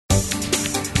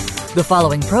The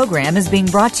following program is being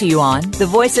brought to you on the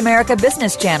Voice America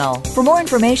Business Channel. For more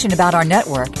information about our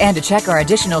network and to check our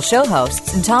additional show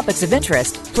hosts and topics of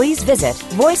interest, please visit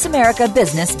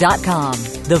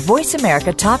voiceamericabusiness.com. The Voice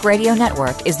America Talk Radio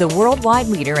Network is the worldwide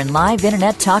leader in live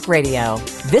Internet talk radio.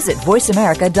 Visit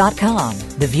voiceamerica.com.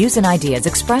 The views and ideas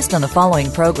expressed on the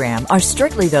following program are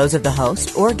strictly those of the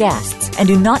host or guests and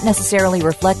do not necessarily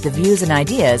reflect the views and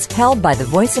ideas held by the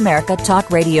Voice America Talk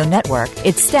Radio Network,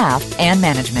 its staff, and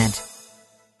management.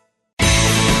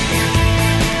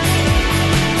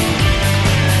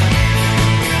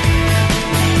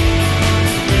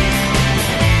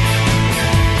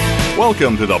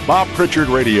 Welcome to the Bob Pritchard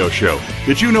Radio Show.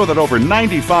 Did you know that over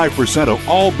 95% of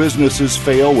all businesses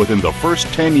fail within the first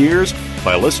 10 years?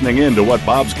 By listening in to what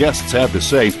Bob's guests have to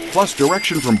say, plus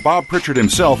direction from Bob Pritchard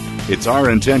himself, it's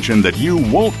our intention that you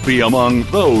won't be among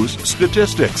those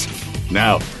statistics.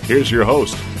 Now, here's your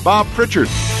host, Bob Pritchard.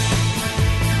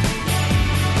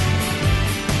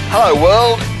 Hello,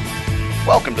 world.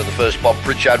 Welcome to the first Bob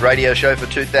Pritchard Radio Show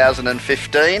for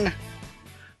 2015.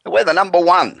 We're the number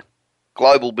one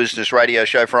global business radio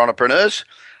show for entrepreneurs,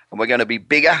 and we're going to be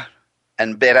bigger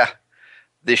and better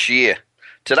this year.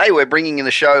 Today we're bringing in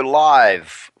the show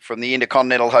live from the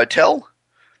Intercontinental Hotel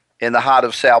in the heart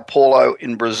of Sao Paulo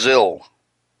in Brazil.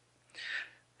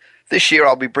 This year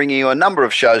I'll be bringing you a number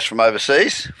of shows from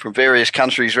overseas, from various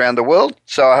countries around the world,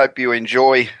 so I hope you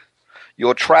enjoy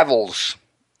your travels.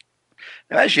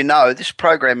 Now, as you know, this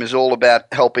program is all about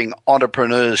helping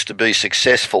entrepreneurs to be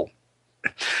successful.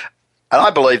 And I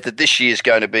believe that this year is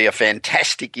going to be a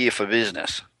fantastic year for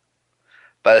business,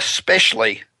 but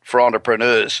especially for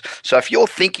entrepreneurs. So if you're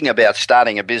thinking about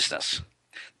starting a business,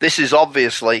 this is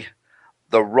obviously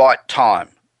the right time.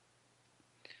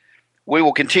 We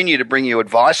will continue to bring you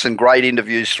advice and great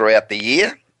interviews throughout the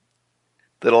year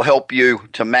that'll help you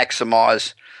to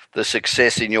maximize the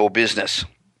success in your business.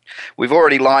 We've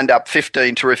already lined up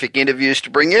 15 terrific interviews to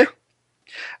bring you,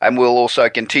 and we'll also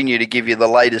continue to give you the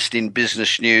latest in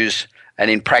business news and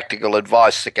in practical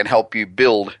advice that can help you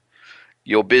build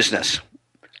your business.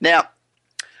 Now,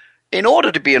 in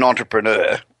order to be an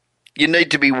entrepreneur, you need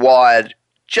to be wired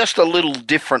just a little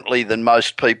differently than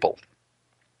most people.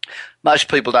 Most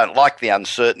people don't like the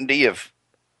uncertainty of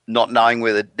not knowing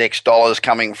where the next dollar is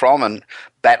coming from and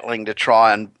battling to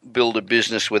try and build a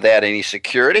business without any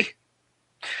security.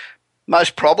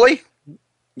 Most probably,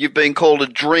 you've been called a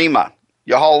dreamer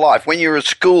your whole life. When you were at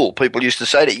school, people used to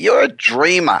say to you, "You're a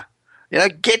dreamer. You know,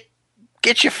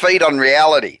 get your feet on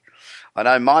reality." I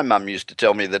know my mum used to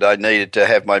tell me that I needed to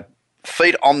have my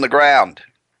feet on the ground.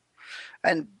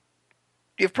 And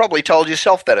you've probably told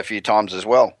yourself that a few times as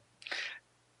well.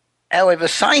 However,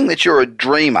 saying that you're a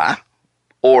dreamer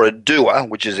or a doer,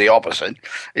 which is the opposite,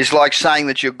 is like saying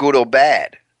that you're good or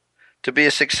bad. To be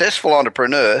a successful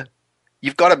entrepreneur,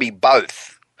 you've got to be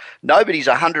both. Nobody's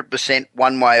 100%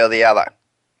 one way or the other,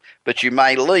 but you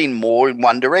may lean more in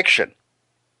one direction.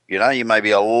 You know, you may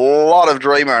be a lot of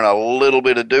dreamer and a little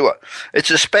bit of doer.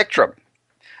 It's a spectrum.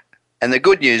 And the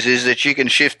good news is that you can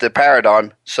shift the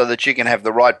paradigm so that you can have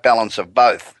the right balance of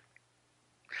both.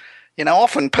 You know,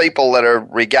 often people that are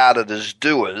regarded as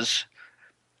doers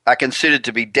are considered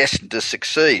to be destined to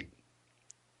succeed.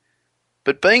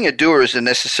 But being a doer isn't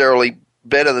necessarily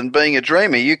better than being a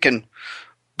dreamer. You can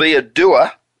be a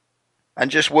doer and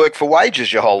just work for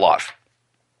wages your whole life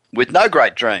with no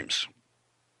great dreams.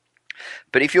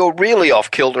 But if you're really off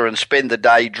kilter and spend the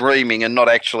day dreaming and not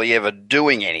actually ever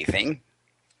doing anything,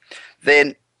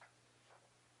 then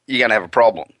you're going to have a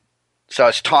problem. So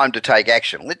it's time to take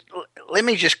action. Let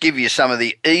me just give you some of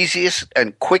the easiest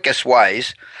and quickest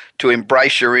ways to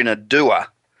embrace your inner doer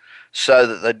so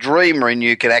that the dreamer in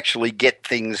you can actually get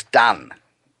things done.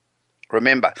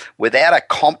 Remember, without a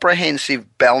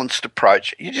comprehensive, balanced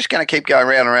approach, you're just going to keep going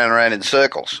round and round and round in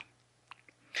circles.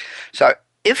 So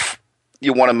if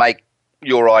you want to make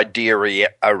your idea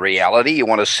a reality, you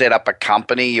want to set up a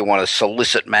company, you want to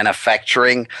solicit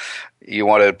manufacturing, you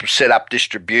want to set up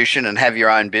distribution and have your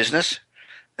own business,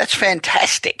 that's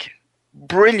fantastic,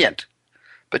 brilliant.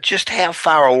 But just how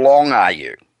far along are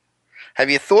you?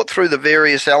 Have you thought through the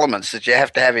various elements that you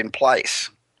have to have in place?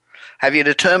 Have you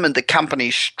determined the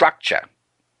company's structure?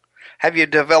 Have you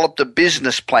developed a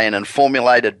business plan and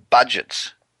formulated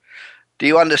budgets? Do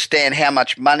you understand how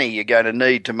much money you're going to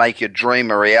need to make your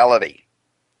dream a reality?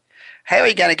 How are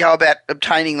you going to go about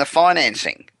obtaining the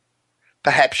financing?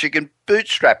 Perhaps you can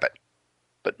bootstrap it,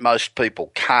 but most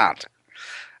people can't.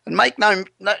 And make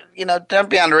don't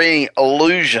be under any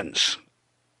illusions.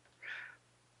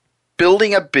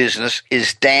 Building a business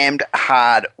is damned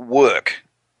hard work.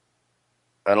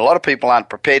 And a lot of people aren't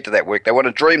prepared to that work. They want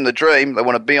to dream the dream. They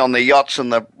want to be on the yachts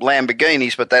and the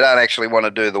Lamborghinis, but they don't actually want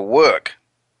to do the work.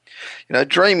 You know,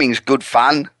 dreaming's good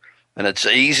fun, and it's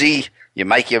easy. You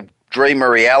make your dream a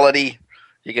reality.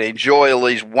 You can enjoy all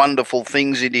these wonderful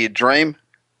things into your dream.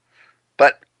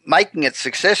 But making it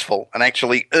successful and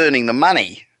actually earning the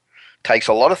money takes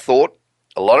a lot of thought,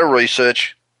 a lot of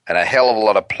research, and a hell of a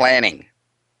lot of planning.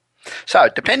 So,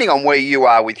 depending on where you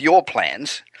are with your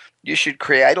plans, you should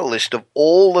create a list of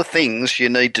all the things you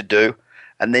need to do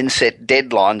and then set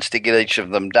deadlines to get each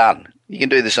of them done. You can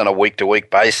do this on a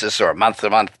week-to-week basis or a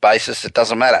month-to-month basis. It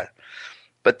doesn't matter.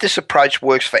 But this approach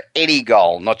works for any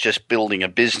goal, not just building a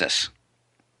business.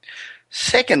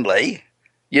 Secondly,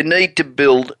 you need to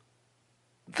build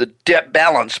the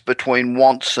balance between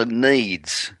wants and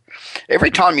needs. Every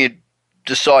time you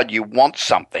decide you want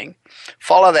something,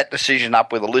 follow that decision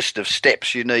up with a list of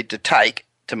steps you need to take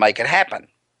to make it happen.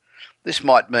 This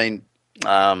might mean,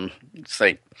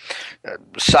 saving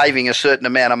a certain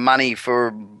amount of money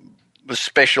for a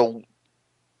special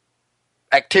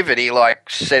activity like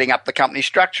setting up the company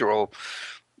structure or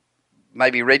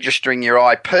maybe registering your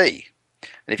IP. And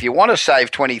if you want to save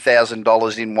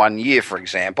 $20,000 in 1 year, for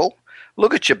example,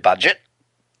 look at your budget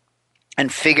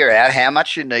and figure out how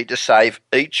much you need to save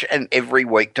each and every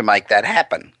week to make that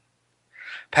happen.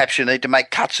 Perhaps you need to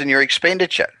make cuts in your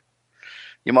expenditure.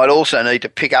 You might also need to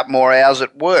pick up more hours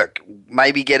at work,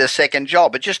 maybe get a second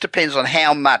job. It just depends on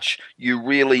how much you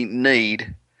really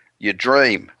need your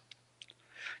dream.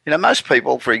 You know, most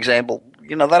people, for example,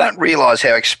 they don't realise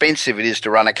how expensive it is to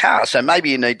run a car. So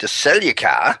maybe you need to sell your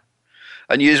car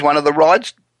and use one of the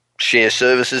ride share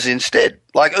services instead,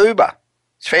 like Uber.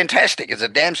 It's fantastic. It's a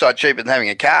damn sight cheaper than having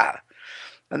a car.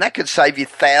 And that could save you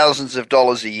thousands of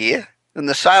dollars a year. And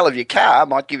the sale of your car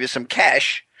might give you some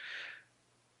cash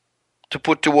to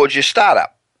put towards your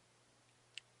startup.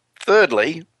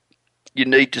 Thirdly, you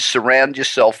need to surround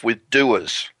yourself with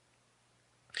doers.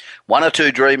 1 or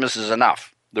 2 dreamers is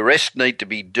enough. The rest need to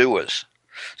be doers.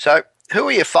 So, who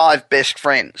are your 5 best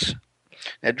friends?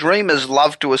 Now, dreamers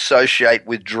love to associate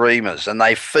with dreamers, and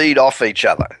they feed off each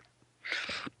other.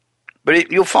 But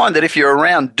you'll find that if you're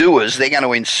around doers, they're going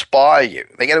to inspire you.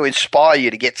 They're going to inspire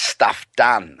you to get stuff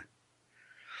done.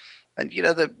 And,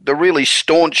 the really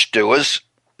staunch doers,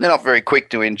 they're not very quick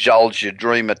to indulge your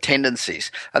dreamer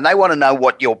tendencies, and they want to know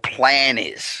what your plan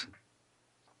is.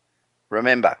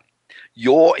 Remember,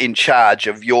 you're in charge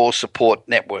of your support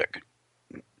network.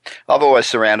 I've always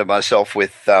surrounded myself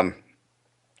with a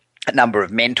number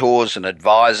of mentors and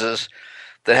advisors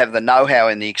that have the know-how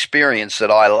and the experience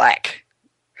that I lack.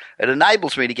 It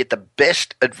enables me to get the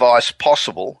best advice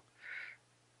possible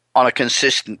on a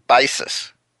consistent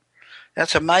basis. Now,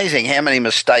 it's amazing how many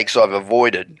mistakes I've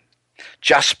avoided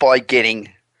just by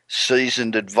getting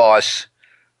seasoned advice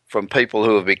from people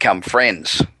who have become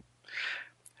friends.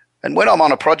 And when I'm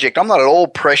on a project, I'm not at all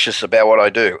precious about what I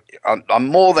do. I'm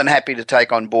more than happy to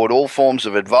take on board all forms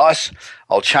of advice.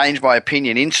 I'll change my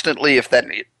opinion instantly if that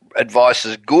advice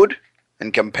is good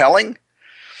and compelling.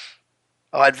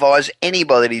 I advise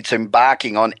anybody that's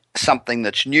embarking on something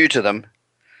that's new to them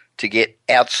to get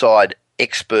outside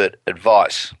expert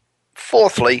advice.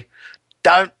 Fourthly,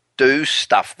 don't do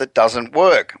stuff that doesn't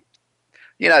work.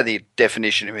 You know the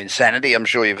definition of insanity. I'm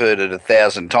sure you've heard it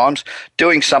 1,000 times.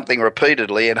 Doing something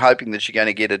repeatedly and hoping that you're going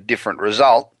to get a different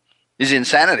result is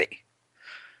insanity.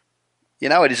 You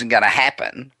know it isn't going to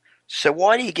happen. So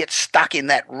why do you get stuck in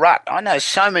that rut? I know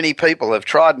so many people have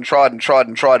tried and tried and tried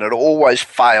and tried, and it always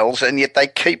fails, and yet they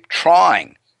keep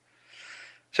trying.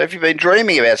 So if you've been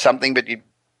dreaming about something, but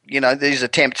these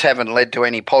attempts haven't led to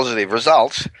any positive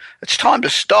results, it's time to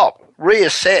stop,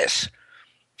 reassess,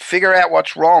 figure out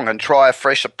what's wrong, and try a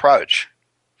fresh approach.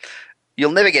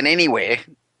 You'll never get anywhere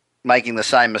making the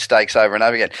same mistakes over and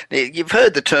over again. You've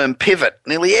heard the term pivot.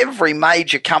 Nearly every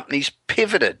major company's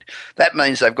pivoted. That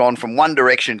means they've gone from one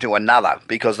direction to another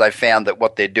because they found that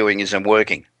what they're doing isn't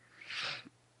working.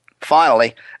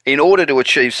 Finally, in order to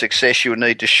achieve success, you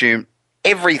need to assume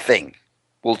everything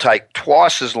will take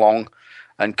twice as long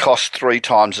and cost 3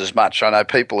 times as much. I know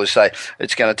people who say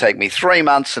it's going to take me 3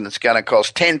 months and it's going to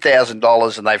cost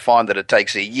 $10,000, and they find that it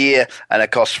takes a year and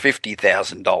it costs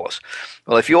 $50,000.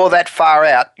 Well, if you're that far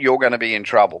out, you're going to be in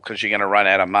trouble because you're going to run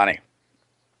out of money.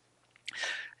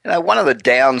 One of the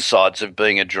downsides of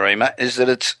being a dreamer is that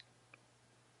it's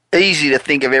easy to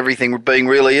think of everything being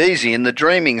really easy in the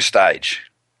dreaming stage.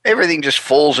 Everything just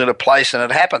falls into place and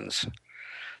it happens.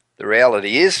 The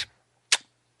reality is,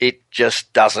 it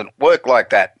just doesn't work like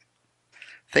that.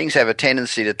 Things have a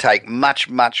tendency to take much,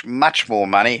 much, much more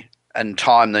money and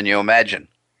time than you imagine,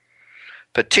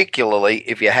 particularly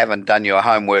if you haven't done your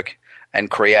homework and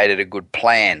created a good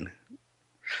plan.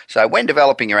 So when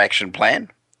developing your action plan,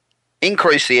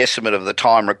 increase the estimate of the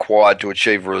time required to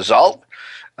achieve a result,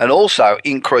 and also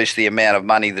increase the amount of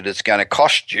money that it's going to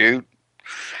cost you,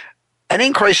 and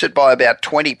increase it by about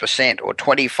 20% or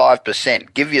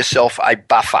 25%. Give yourself a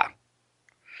buffer.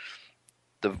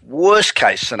 The worst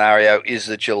case scenario is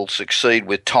that you'll succeed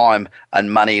with time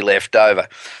and money left over.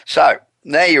 So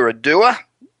now you're a doer,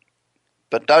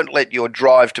 but don't let your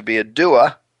drive to be a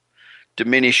doer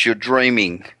diminish your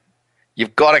dreaming.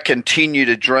 You've got to continue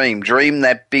to dream. Dream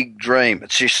that big dream.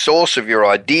 It's your source of your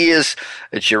ideas,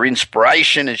 it's your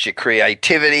inspiration, it's your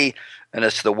creativity, and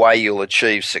it's the way you'll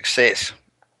achieve success.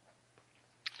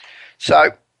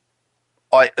 So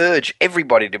I urge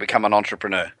everybody to become an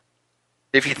entrepreneur.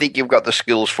 If you think you've got the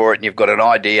skills for it and you've got an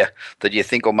idea that you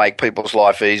think will make people's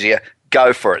life easier,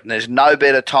 go for it. And there's no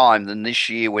better time than this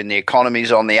year when the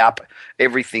economy's on the up.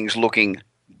 Everything's looking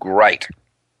great.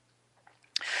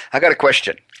 I got a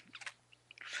question.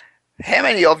 How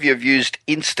many of you have used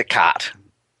Instacart?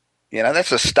 You know,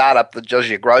 that's a startup that does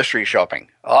your grocery shopping.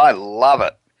 I love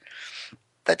it.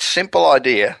 That simple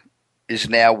idea is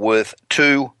now worth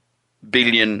 $2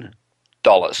 billion.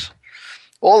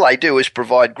 All they do is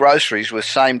provide groceries with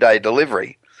same-day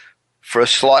delivery for a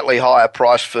slightly higher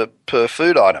price per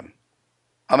food item.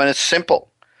 I mean, it's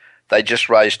simple. They just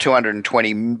raised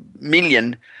 $220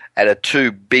 million at a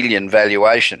 $2 billion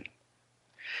valuation.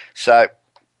 So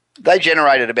they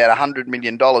generated about $100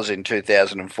 million in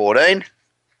 2014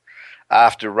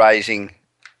 after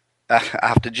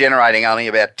generating only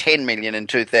about $10 million in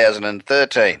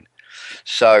 2013.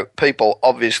 So people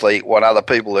obviously want other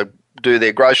people to do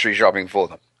their grocery shopping for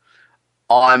them.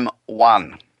 I'm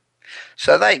one.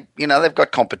 So they've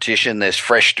got competition. There's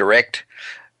Fresh Direct,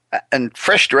 and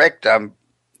Fresh Direct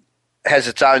has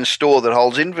its own store that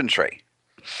holds inventory,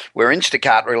 where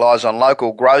Instacart relies on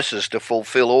local grocers to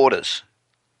fulfill orders.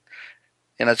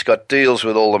 And it's got deals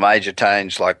with all the major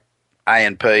chains like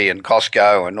A&P and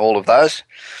Costco and all of those.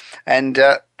 And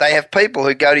they have people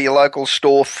who go to your local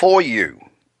store for you.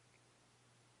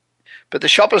 But the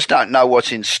shoppers don't know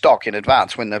what's in stock in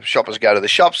advance. When the shoppers go to the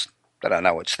shops, they don't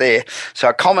know what's there. So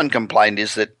a common complaint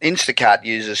is that Instacart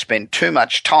users spend too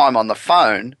much time on the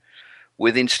phone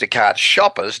with Instacart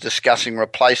shoppers discussing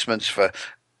replacements for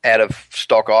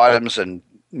out-of-stock items and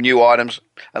new items.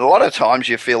 And a lot of times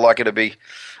you feel like it'd be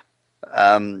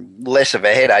less of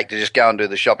a headache to just go and do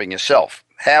the shopping yourself.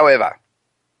 However,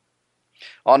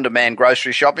 on-demand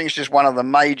grocery shopping is just one of the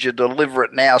major Deliver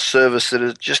It Now service that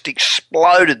has just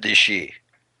exploded this year.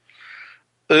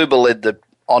 Uber led the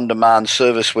on-demand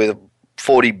service with a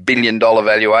 $40 billion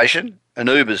valuation, and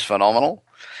Uber's phenomenal.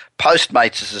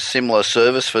 Postmates is a similar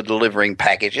service for delivering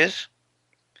packages.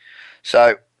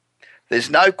 So there's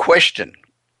no question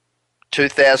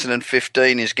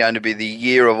 2015 is going to be the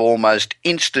year of almost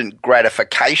instant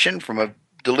gratification from a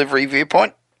delivery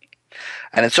viewpoint.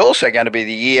 And it's also going to be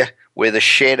the year where the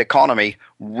shared economy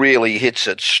really hits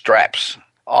its straps.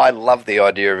 I love the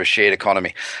idea of a shared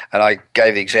economy. And I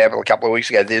gave the example a couple of weeks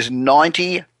ago. There's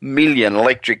 90 million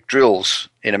electric drills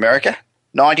in America.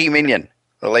 90 million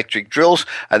electric drills.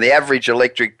 And the average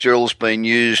electric drill's been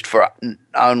used for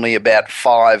only about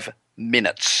 5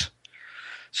 minutes.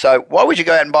 So why would you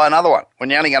go out and buy another one when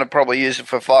you're only going to probably use it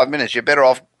for 5 minutes? You're better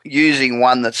off using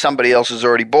one that somebody else has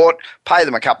already bought, pay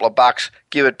them a couple of bucks,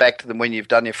 give it back to them when you've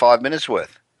done your 5 minutes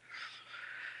worth.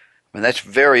 I mean, that's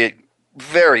very,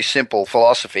 very simple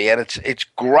philosophy, and it's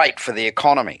great for the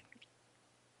economy.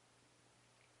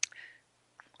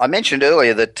 I mentioned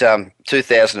earlier that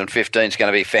 2015 is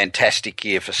going to be a fantastic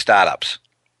year for startups.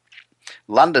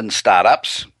 London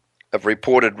startups have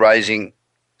reported raising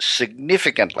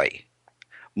significantly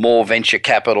more venture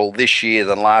capital this year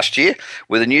than last year,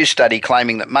 with a new study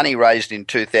claiming that money raised in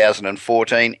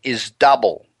 2014 is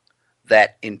double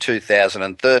that in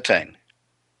 2013.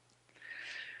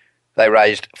 They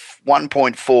raised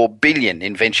 $1.4 billion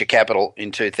in venture capital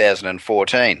in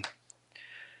 2014.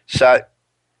 So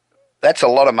that's a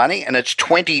lot of money, and it's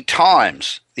 20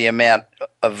 times the amount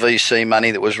of VC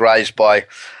money that was raised by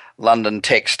London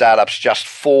tech startups just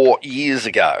 4 years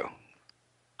ago.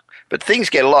 But things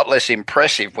get a lot less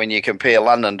impressive when you compare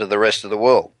London to the rest of the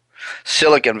world.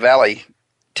 Silicon Valley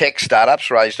tech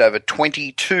startups raised over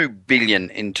 $22 billion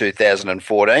in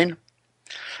 2014,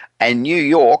 and New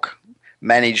York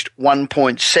managed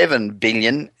 $1.7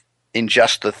 billion in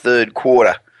just the third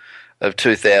quarter of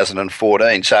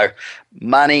 2014. So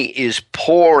money is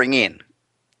pouring in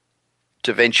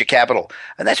to venture capital.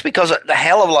 And that's because a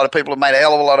hell of a lot of people have made a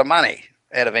hell of a lot of money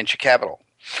out of venture capital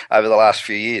over the last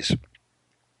few years.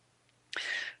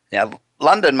 Now,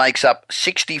 London makes up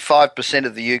 65%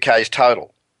 of the UK's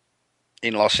total.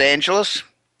 in Los Angeles.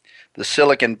 The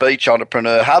Silicon Beach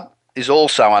Entrepreneur Hub is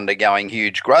also undergoing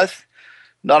huge growth,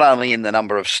 not only in the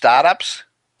number of startups,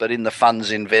 but in the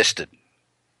funds invested.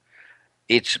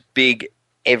 It's big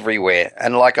everywhere.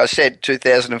 And like I said,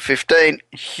 2015,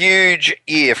 huge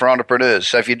year for entrepreneurs.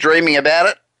 So if you're dreaming about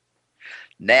it,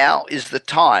 now is the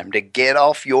time to get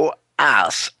off your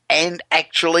ass and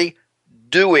actually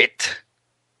do it.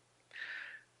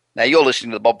 Now, you're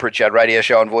listening to the Bob Pritchard Radio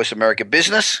Show on Voice America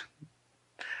Business.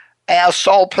 Our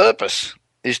sole purpose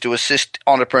is to assist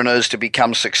entrepreneurs to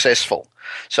become successful.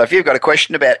 So if you've got a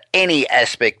question about any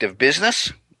aspect of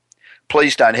business,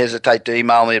 please don't hesitate to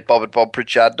email me at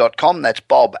bob@bobpritchard.com. That's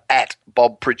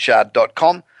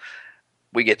bob@bobpritchard.com.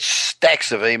 We get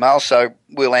stacks of emails, so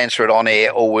we'll answer it on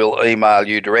air or we'll email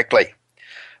you directly.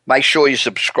 Make sure you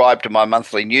subscribe to my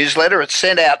monthly newsletter. It's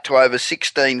sent out to over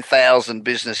 16,000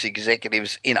 business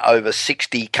executives in over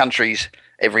 60 countries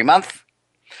every month.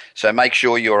 So make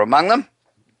sure you're among them.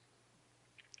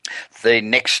 The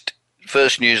next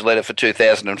first newsletter for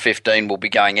 2015 will be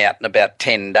going out in about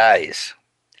 10 days.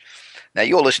 Now,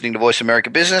 you're listening to Voice America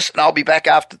Business, and I'll be back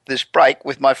after this break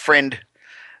with my friend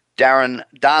Darren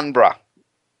Darnborough.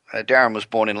 Darren was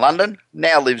born in London,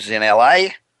 now lives in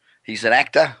LA. He's an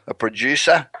actor, a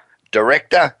producer,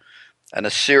 director, and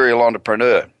a serial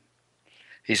entrepreneur.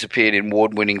 He's appeared in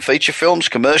award-winning feature films,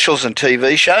 commercials, and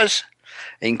TV shows,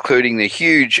 including the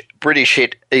huge British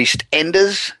hit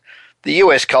EastEnders, the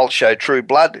US cult show True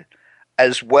Blood,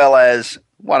 as well as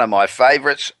one of my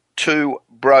favourites, Two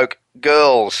Broke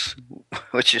Girls,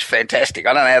 which is fantastic.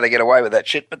 I don't know how they get away with that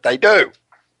shit, but they do.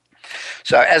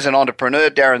 So as an entrepreneur,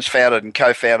 Darren's founded and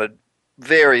co-founded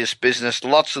various business.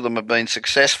 Lots of them have been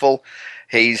successful.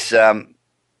 He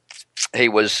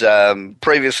was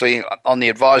previously on the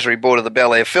advisory board of the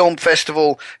Bel Air Film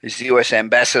Festival. He's the US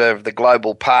ambassador of the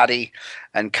Global Party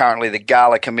and currently the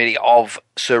gala committee of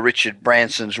Sir Richard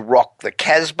Branson's Rock the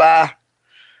Casbah.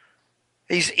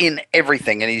 He's in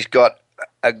everything, and he's got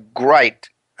a great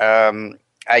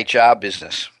HR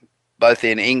business, both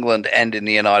in England and in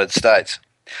the United States.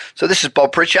 So this is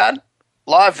Bob Pritchard,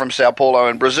 live from Sao Paulo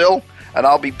in Brazil, and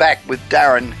I'll be back with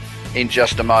Darren in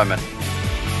just a moment.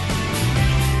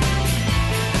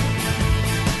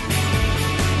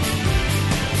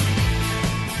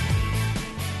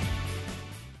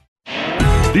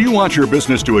 Do you want your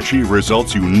business to achieve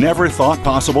results you never thought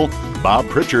possible? Bob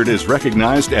Pritchard is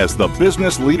recognized as the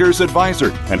Business Leader's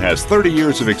Advisor and has 30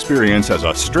 years of experience as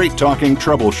a straight-talking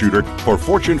troubleshooter for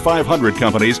Fortune 500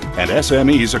 companies and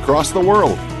SMEs across the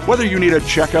world. Whether you need a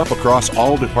checkup across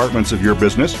all departments of your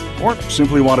business or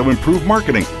simply want to improve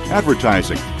marketing,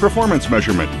 advertising, performance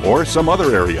measurement, or some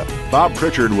other area, Bob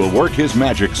Pritchard will work his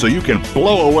magic so you can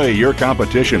blow away your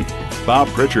competition. Bob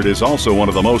Pritchard is also one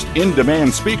of the most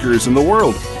in-demand speakers in the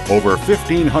world. Over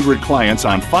 1,500 clients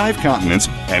on 5 continents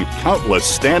and countless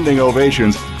standing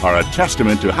ovations are a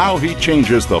testament to how he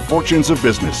changes the fortunes of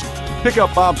business. Pick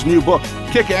up Bob's new book,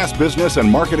 Kick-Ass Business and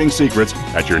Marketing Secrets,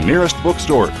 at your nearest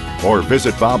bookstore, or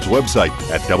visit Bob's website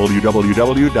at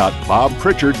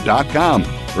www.bobpritchard.com.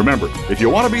 Remember, if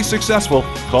you want to be successful,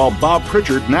 call Bob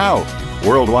Pritchard now.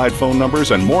 Worldwide phone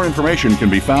numbers and more information can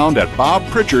be found at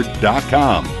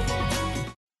bobpritchard.com.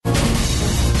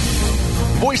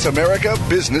 Voice America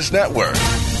Business Network,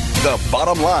 the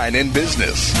bottom line in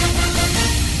business.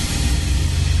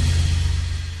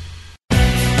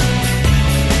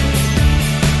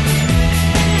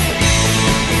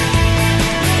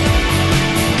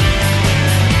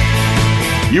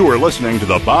 You are listening to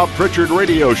the Bob Pritchard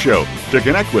Radio Show. To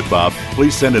connect with Bob,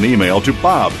 please send an email to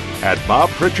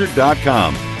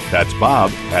bob@bobpritchard.com. That's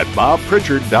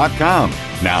bob@bobpritchard.com.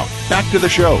 Now, back to the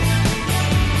show.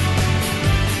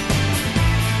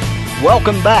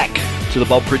 Welcome back to the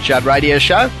Bob Pritchard Radio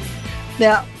Show.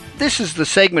 Now, this is the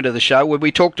segment of the show where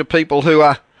we talk to people who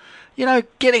are,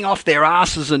 getting off their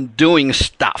asses and doing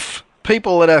stuff.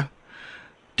 People that are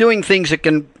doing things that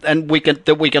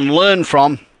we can learn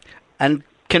from and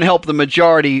can help the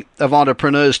majority of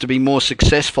entrepreneurs to be more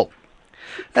successful.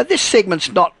 Now, this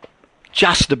segment's not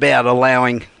just about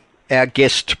allowing our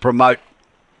guests to promote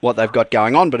what they've got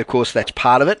going on, but of course that's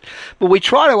part of it. But we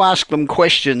try to ask them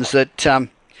questions that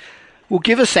will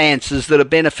give us answers that are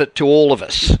benefit to all of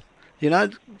us.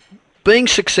 Being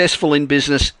successful in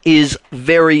business is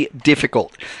very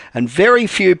difficult, and very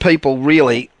few people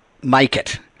really make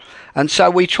it. And so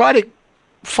we try to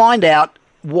find out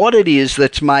what it is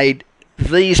that's made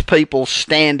these people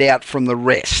stand out from the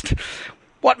rest.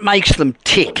 What makes them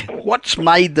tick? What's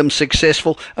made them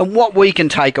successful? And what we can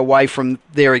take away from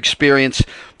their experience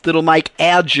that'll make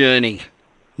our journey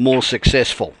more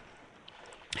successful.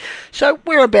 So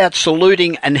we're about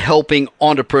saluting and helping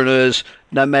entrepreneurs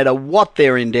no matter what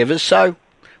their endeavours, so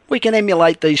we can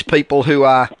emulate these people who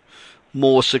are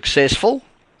more successful,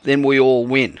 then we all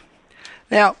win.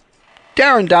 Now,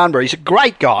 Darren Darnbury's a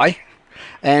great guy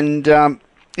and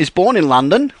is born in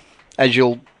London, as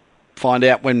you'll find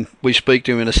out when we speak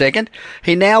to him in a second.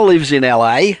 He now lives in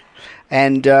LA,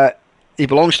 and he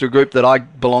belongs to a group that I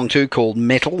belong to called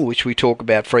Metal, which we talk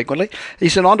about frequently.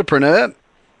 He's an entrepreneur.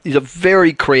 He's a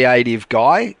very creative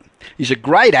guy. He's a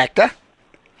great actor,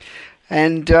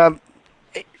 and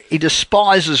he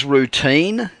despises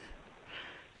routine.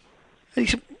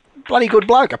 He's a bloody good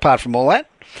bloke, apart from all that.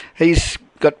 He's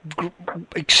got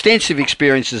extensive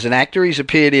experience as an actor. He's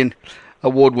appeared in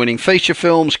award-winning feature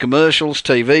films, commercials,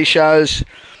 TV shows,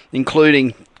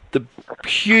 including the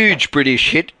huge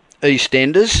British hit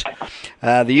EastEnders,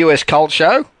 the US cult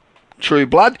show, True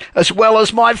Blood, as well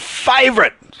as my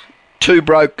favourite, Two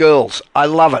Broke Girls. I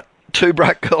love it. Two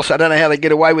Broke Girls. I don't know how they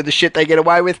get away with the shit they get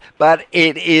away with, but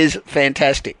it is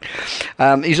fantastic.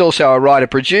 He's also a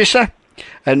writer-producer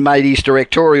and made his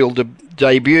directorial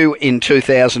debut in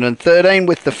 2013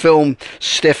 with the film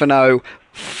Stefano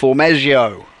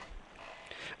Formaggio.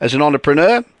 As an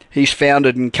entrepreneur, he's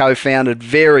founded and co-founded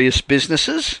various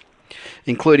businesses,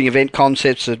 including event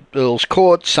concepts at Earl's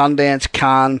Court, Sundance,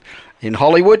 Cannes in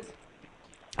Hollywood,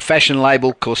 fashion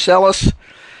label Corsellis.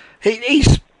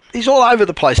 He's all over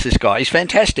the place, this guy. He's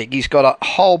fantastic. He's got a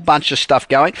whole bunch of stuff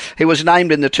going. He was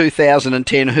named in the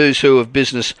 2010 Who's Who of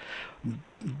Britain's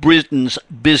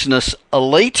Business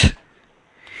Elite.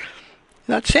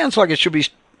 That sounds like it should be,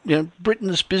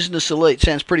 Britain's Business Elite.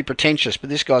 Sounds pretty pretentious, but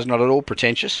this guy's not at all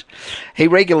pretentious. He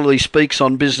regularly speaks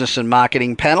on business and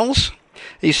marketing panels.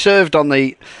 He served on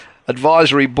the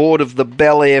advisory board of the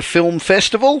Bel Air Film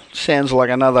Festival. Sounds like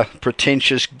another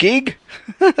pretentious gig.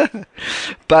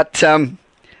 But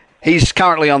he's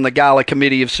currently on the gala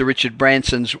committee of Sir Richard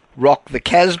Branson's Rock the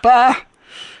Casbah,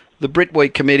 the Brit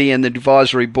Week committee, and the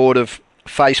advisory board of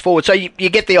Face Forward. So you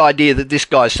get the idea that this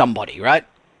guy's somebody, right?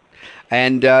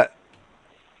 And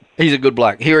he's a good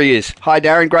bloke. Here he is. Hi,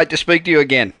 Darren. Great to speak to you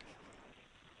again.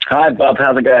 Hi, Bob.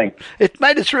 How's it going?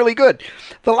 Mate, it's really good.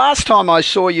 The last time I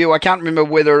saw you, I can't remember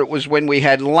whether it was when we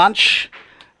had lunch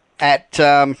at,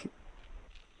 let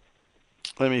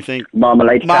me think.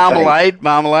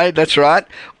 Marmalade, that's right.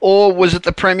 Or was it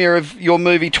the premiere of your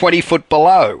movie 20 Foot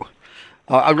Below?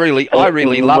 I really loved it.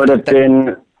 It would have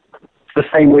been the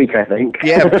same week, I think.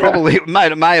 Yeah, probably. It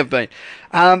may have been.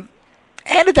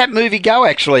 How did that movie go,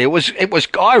 actually? It was.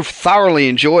 I thoroughly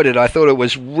enjoyed it. I thought it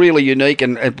was really unique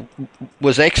and it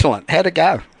was excellent. How'd it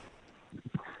go?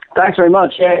 Thanks very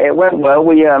much. Yeah, it went well.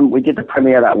 We did the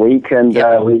premiere that week, and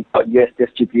we got US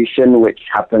distribution, which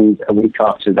happened a week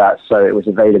after that. So it was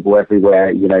available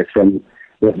everywhere. From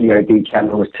the VOD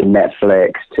channels to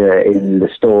Netflix to in the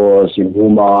stores,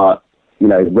 Walmart,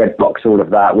 Redbox, all of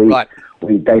that. We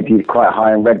debuted quite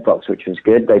high in Redbox, which was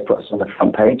good. They put us on the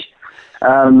front page.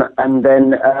 And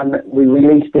then we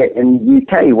released it in the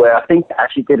UK, where I think it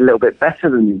actually did a little bit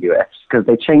better than the US, because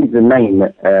they changed the name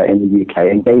in the UK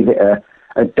and gave it a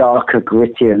darker,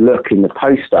 grittier look in the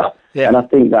poster. Yeah. And I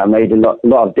think that made a lot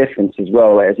of difference as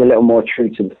well. It's a little more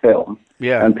true to the film.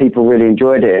 Yeah. And people really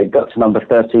enjoyed it. It got to number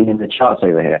 13 in the charts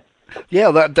over here. Yeah,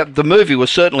 the movie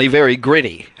was certainly very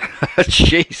gritty.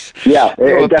 Jeez. Yeah,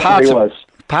 it definitely was.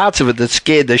 Parts of it that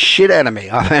scared the shit out of me.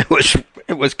 I mean,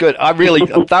 it was good. I really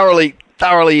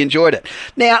thoroughly enjoyed it.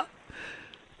 Now,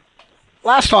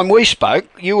 last time we spoke,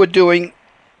 you were doing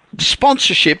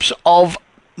sponsorships of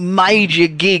major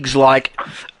gigs like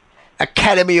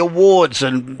Academy Awards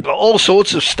and all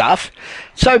sorts of stuff.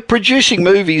 So producing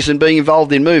movies and being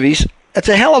involved in movies, it's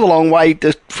a hell of a long way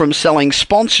from selling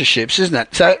sponsorships, isn't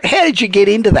it? So how did you get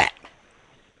into that?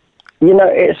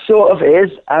 It sort of is,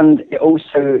 and it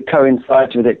also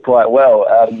coincides with it quite well.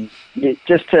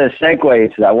 Just to segue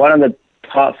into that, one of the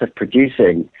parts of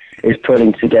producing is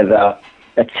putting together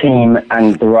a team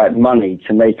and the right money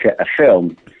to make it a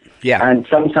film. Yeah. And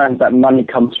sometimes that money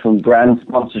comes from brand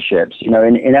sponsorships.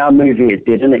 In our movie it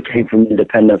didn't. It came from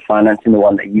independent financing, the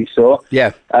one that you saw.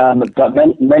 Yeah. But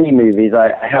many movies,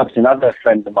 I helped another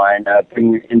friend of mine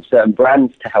bring in certain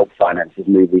brands to help finance his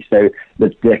movie. So the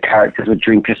characters would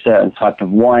drink a certain type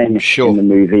of wine in the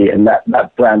movie, and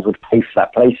that brand would pay for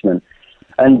that placement.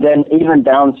 And then even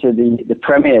down to the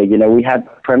premiere, we had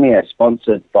the premiere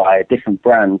sponsored by a different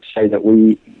brand so that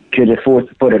we could afford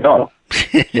to put it on.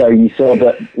 So you saw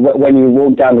that when you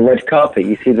walk down the red carpet,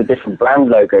 you see the different brand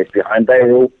logos behind. They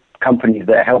were all companies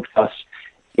that helped us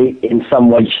in some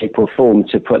way, shape or form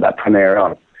to put that premiere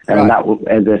on. And that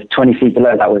the 20 feet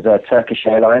below, that was Turkish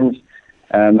Airlines,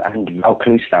 and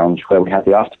Valcluse Lounge, where we had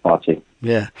the after party.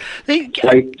 Yeah.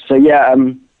 So yeah,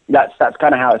 that's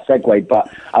kind of how it segued. But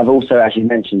I've also, as you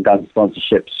mentioned, done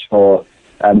sponsorships for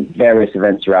various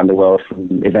events around the world,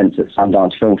 from events at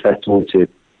Sundance Film Festival to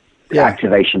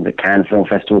activations at Cannes Film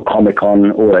Festival,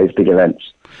 Comic-Con, all those big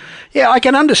events. Yeah, I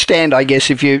can understand, I guess,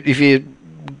 if you're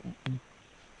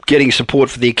getting support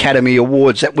for the Academy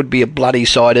Awards, that would be a bloody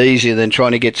sight easier than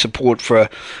trying to get support for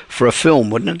a film,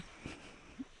 wouldn't it?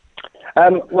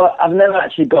 Well, I've never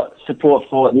actually got support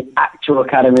for the actual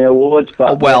Academy Awards,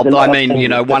 but I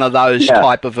mean, one of those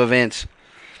type of events.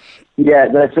 Yeah,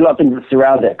 there's a lot of things that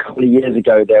surround it. A couple of years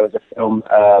ago, there was a film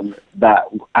that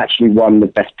actually won the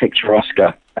Best Picture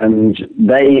Oscar, and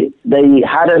they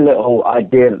had a little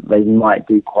idea that they might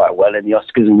do quite well in the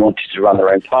Oscars and wanted to run their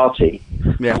own party.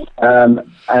 Yeah.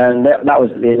 And that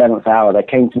was at the 11th hour. They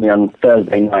came to me on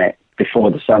Thursday night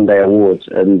before the Sunday Awards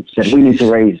and said, we need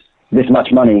to raise this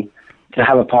much money to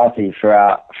have a party for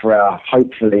our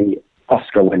hopefully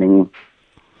Oscar-winning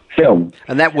film.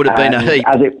 And that would have been a heap.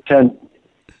 As it turned,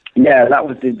 yeah, that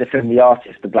was the film The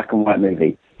Artist, the black and white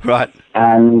movie. Right.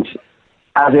 And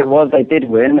as it was, they did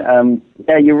win.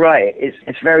 Yeah, you're right.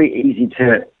 It's very easy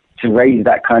to raise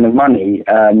that kind of money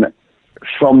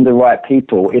from the right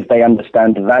people if they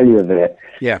understand the value of it.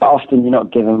 Yeah. But often you're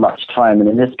not given much time, and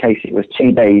in this case, it was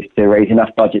 2 days to raise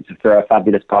enough budget to throw a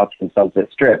fabulous party in Sunset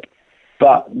Strip.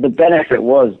 But the benefit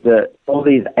was that all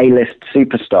these A-list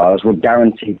superstars were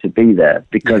guaranteed to be there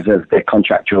because of their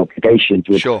contractual obligations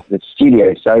with the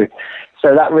studio. So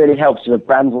that really helps. If a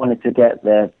brand wanted to get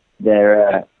their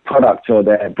product or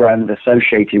their brand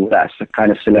associated with that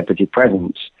kind of celebrity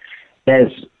presence,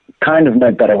 there's kind of no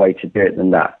better way to do it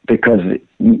than that, because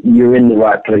you're in the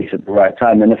right place at the right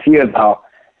time. And a few of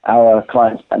our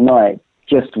clients that night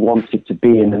just wanted to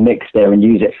be in the mix there and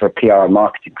use it for a PR and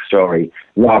marketing story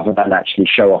rather than actually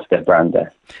show off their brand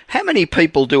there. How many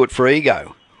people do it for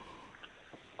ego?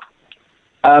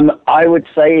 I would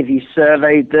say if you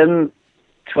surveyed them,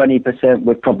 20%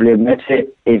 would probably admit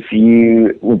it. If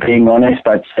you were being honest,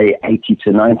 I'd say 80 to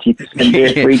 90% do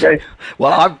it for ego.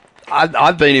 Well,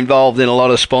 I've been involved in a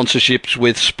lot of sponsorships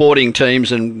with sporting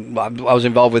teams, and I was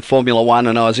involved with Formula One,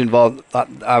 and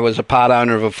I was a part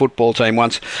owner of a football team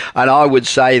once, and I would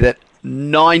say that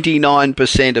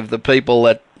 99% of the people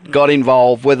that got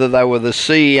involved, whether they were the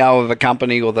CEO of a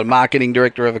company or the marketing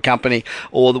director of a company,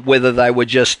 or whether they were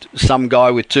just some guy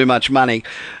with too much money,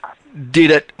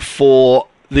 did it for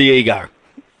the ego.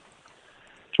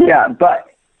 Yeah, but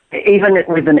even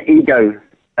with an ego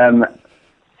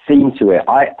theme to it,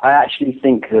 I actually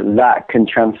think that can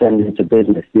transcend into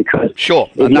business, because if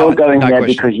you're going there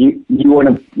because you want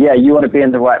to be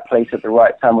in the right place at the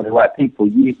right time with the right people,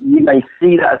 you may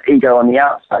see that as ego on the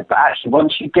outside, but actually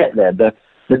once you get there, the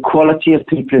quality of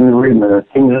people in the room and the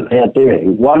things that they're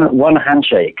doing, one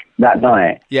handshake that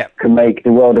night can make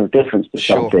the world of difference to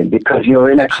something, because you're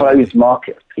in a closed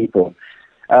market of people.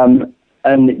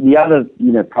 And the other,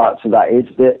 parts of that is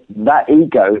that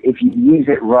ego, if you use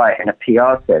it right in a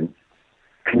PR sense,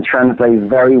 can translate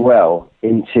very well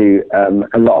into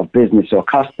a lot of business or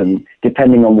custom,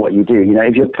 depending on what you do.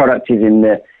 If your product is in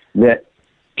the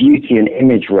beauty and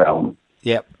image realm,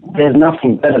 there's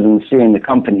nothing better than seeing the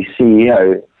company's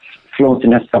CEO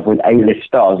flaunting herself with A-list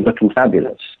stars looking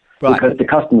fabulous. Right. Because the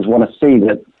customers want to see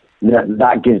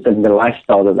that gives them the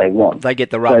lifestyle that they want. They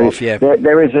get the rub-off,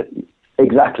 There is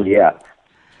exactly.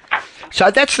 So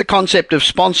that's the concept of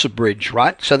Sponsor Bridge,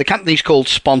 right? So the company's called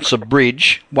Sponsor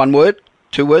Bridge. One word?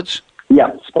 2 words?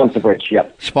 Yeah, Sponsor Bridge, yeah.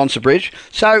 Sponsor Bridge.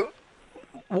 So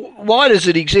why does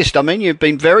it exist? I mean, you've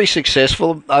been very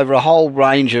successful over a whole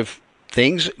range of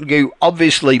things. You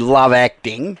obviously love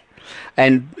acting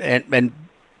and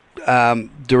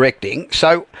directing.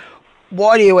 So why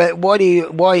are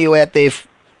you out there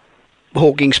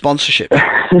hawking sponsorship?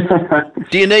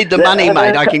 Do you need the money,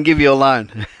 mate? I can give you a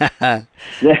loan.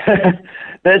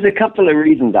 There's a couple of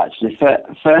reasons, actually.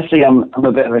 Firstly, I'm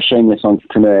a bit of a shameless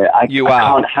entrepreneur. I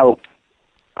can't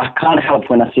help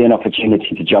when I see an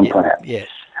opportunity to jump on it. Yes.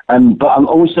 But I'm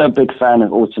also a big fan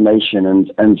of automation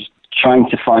and trying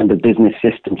to find a business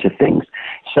system to things.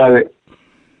 So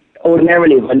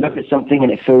ordinarily, if I look at something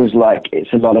and it feels like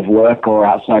it's a lot of work or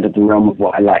outside of the realm of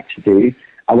what I like to do,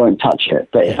 I won't touch it.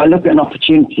 But if I look at an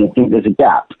opportunity and think there's a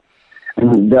gap,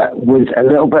 and that with a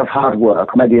little bit of hard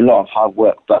work, or maybe a lot of hard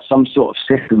work, but some sort of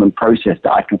system and process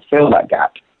that I can fill that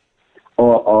gap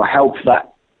or help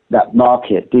that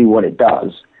market do what it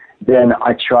does, then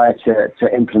I try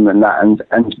to implement that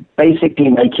and basically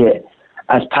make it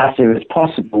as passive as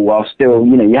possible while still,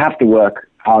 you have to work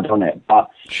hard on it, but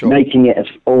making it as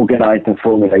organized and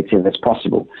formulative as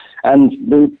possible. And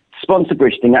the Sponsor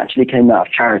Bridge thing actually came out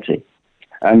of charity.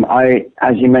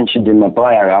 As you mentioned in my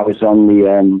bio, I was on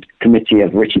the committee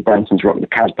of Richie Branson's Rock the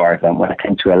Casbah event when I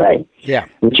came to LA. Yeah.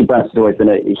 Richie Branson's always been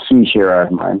a huge hero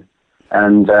of mine.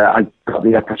 And I got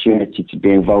the opportunity to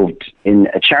be involved in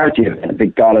a charity event, a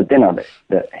big gala dinner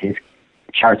that his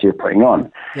charity was putting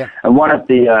on. Yeah. And one of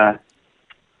the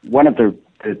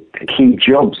key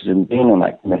jobs in being on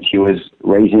that committee was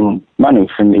raising money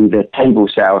from either table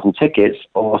sales and tickets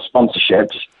or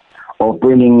sponsorships, or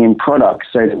bringing in products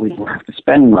so that we don't have to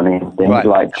spend money on things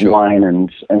like wine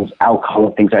and alcohol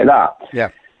and things like that. Yeah.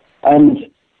 And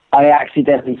I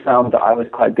accidentally found that I was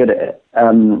quite good at it.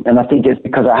 And I think it's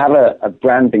because I have a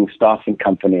branding staffing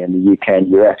company in the UK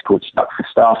and US called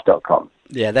stuckforstaff.com.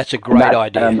 Yeah, that's a great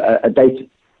idea.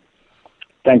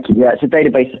 Thank you. Yeah, it's a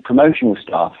database of promotional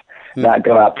staff that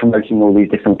go out promoting all these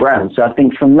different brands. So I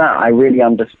think from that, I really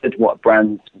understood what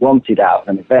brands wanted out of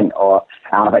an event or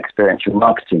out of experiential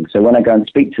marketing. So when I go and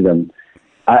speak to them,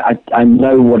 I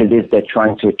know what it is they're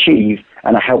trying to achieve,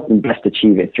 and I help them best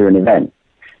achieve it through an event.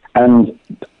 And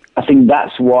I think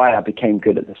that's why I became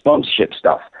good at the sponsorship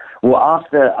stuff. Well,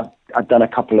 after I've done a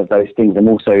couple of those things, I'm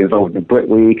also involved in Brit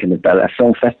Week, and the Bel Air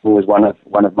Film Festival was one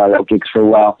of my little gigs for a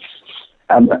while.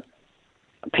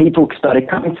 People started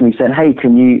coming to me saying, "Hey,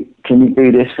 can you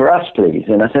do this for us, please?"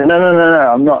 And I said, "No,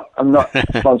 I'm not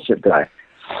a sponsorship guy."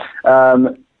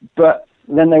 But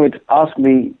then they would ask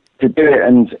me to do it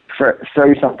and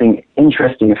throw something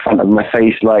interesting in front of my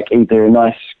face, like either a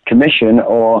nice commission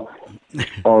or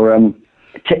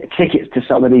tickets to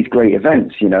some of these great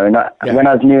events, you know. And when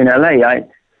I was new in LA,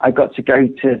 I got to go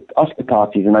to Oscar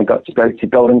parties and I got to go to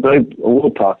Golden Globe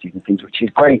award parties and things, which is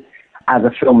great as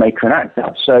a filmmaker and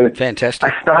actor. So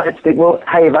fantastic. I started to think, well,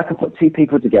 hey, if I can put two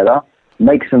people together,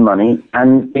 make some money,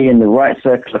 and be in the right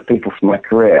circle of people for my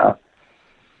career,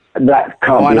 that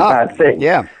can't be a bad thing.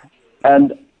 Yeah.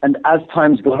 And as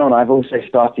time's gone on, I've also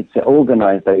started to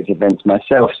organise those events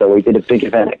myself. So we did a big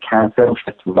event at Cannes Film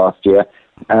Festival last year,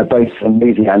 both a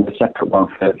movie and a separate one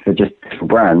for just different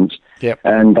brands. Yep.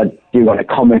 And I do like a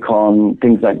Comic-Con,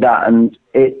 things like that. And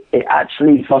it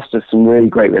actually fosters some really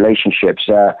great relationships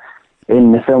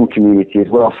in the film community as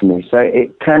well for me. So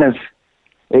it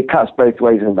cuts both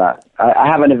ways in that. I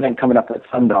have an event coming up at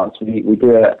Sundance. We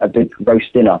do a big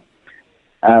roast dinner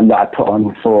that I put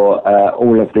on for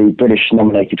all of the British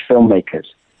nominated filmmakers.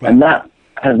 Right. And that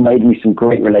has made me some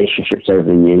great relationships over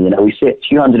the year. You know, we sit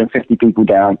 250 people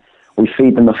down, we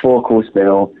feed them a 4-course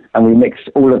meal, and we mix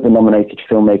all of the nominated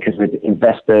filmmakers with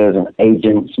investors and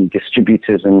agents and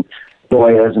distributors and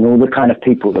lawyers and all the kind of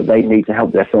people that they need to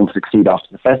help their film succeed after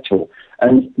the festival.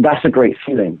 And that's a great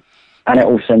feeling. And it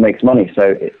also makes money,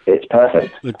 so it's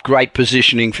perfect. Great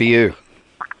positioning for you.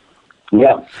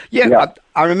 Yeah.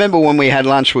 I remember when we had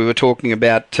lunch, we were talking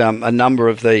about a number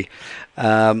of the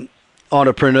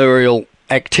entrepreneurial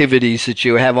activities that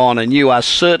you have on, and you are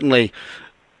certainly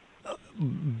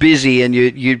busy, and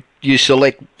you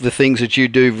select the things that you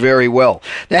do very well.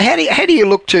 Now, how do you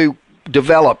look to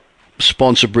develop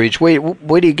Sponsor Bridge? Where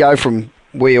do you go from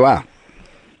where you are?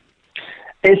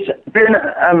 It's been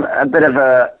a bit of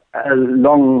a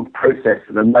long process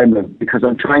at the moment because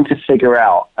I'm trying to figure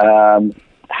out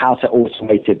how to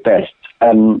automate it best.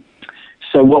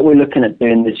 So what we're looking at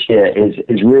doing this year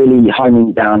is really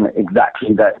homing down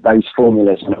exactly those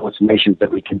formulas and automations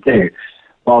that we can do,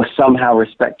 while somehow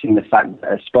respecting the fact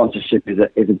that a sponsorship is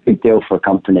a big deal for a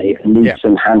company and needs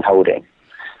some hand-holding.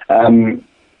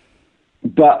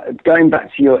 But going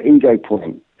back to your ego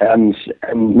point, and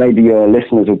maybe your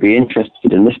listeners will be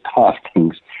interested in this part of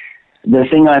things, the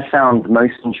thing I found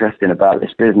most interesting about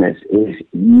this business is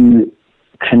you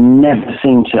can never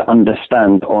seem to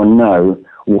understand or know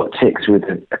what ticks with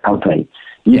a company.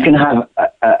 You can have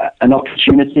an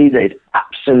opportunity that is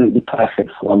absolutely perfect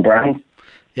for one brand,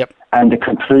 and a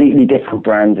completely different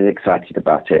brand is excited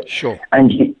about it. Sure.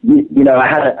 And you know, I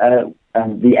had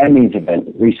the Emmys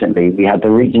event recently. We had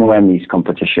the regional Emmys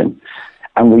competition,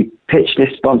 and we pitched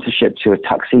this sponsorship to a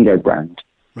tuxedo brand.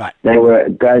 Right. They were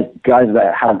guys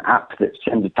that had an app that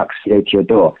sends a tuxedo to your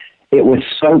door. It was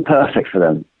so perfect for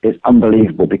them. It's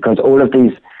unbelievable because all of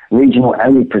these regional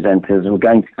Emmy presenters were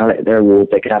going to collect their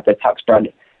awards. They could have their tux brand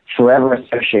forever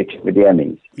associated with the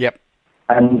Emmys. Yep.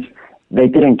 And they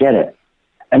didn't get it.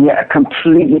 And yet a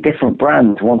completely different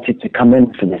brand wanted to come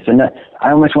in for this. And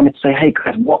I almost wanted to say, hey,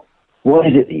 guys, what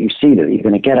is it that you see that you're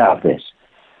going to get out of this?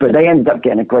 But they ended up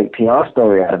getting a great PR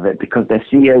story out of it because their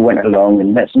CEO went along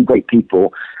and met some great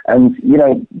people. And, you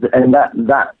know, and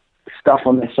that stuff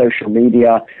on their social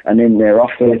media and in their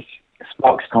office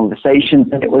sparks conversations.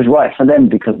 And it was right for them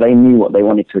because they knew what they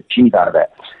wanted to achieve out of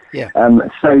it. Yeah.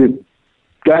 So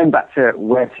going back to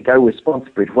where to go with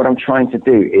Sponsor Bridge, what I'm trying to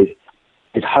do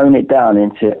is hone it down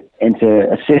into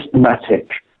a systematic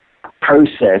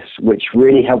process which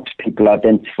really helps people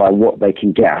identify what they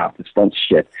can get out of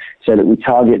sponsorship, so that we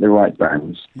target the right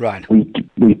brands. Right. We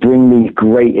bring these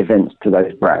great events to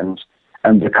those brands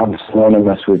and become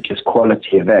synonymous with just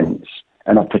quality events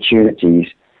and opportunities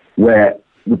where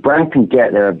the brand can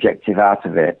get their objective out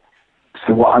of it.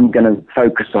 So what I'm going to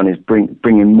focus on is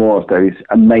bringing more of those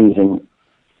amazing,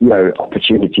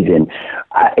 opportunities in.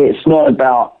 It's not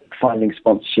about finding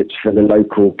sponsorships for the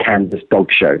local Kansas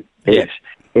dog show.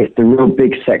 It's the real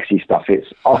big sexy stuff. It's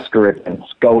Oscar events,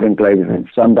 Golden Globe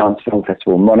events, Sundance Film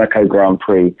Festival, Monaco Grand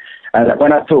Prix. And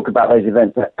when I talk about those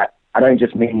events, I don't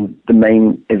just mean the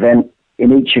main event.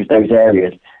 In each of those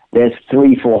areas, there's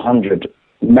 300-400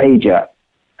 major,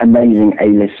 amazing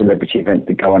A-list celebrity events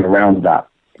that go on around that.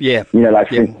 Yeah. For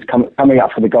instance, coming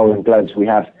up for the Golden Globes, we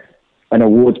have an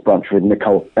awards brunch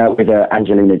with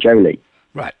Angelina Jolie.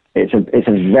 Right. It's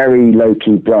a very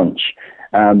low-key brunch,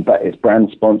 but it's brand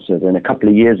sponsored. And a couple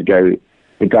of years ago,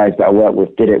 the guys that I work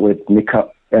with did it with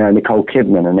Nicole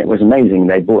Kidman, and it was amazing.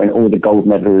 They brought in all the gold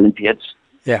medal Olympiads.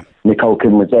 Yeah. Nicole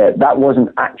Kidman was there. That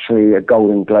wasn't actually a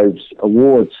Golden Globes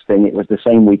awards thing. It was the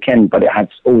same weekend, but it had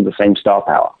all the same star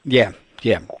power. Yeah,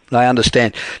 I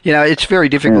understand. It's very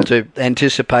difficult to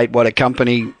anticipate what a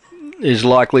company is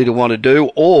likely to want to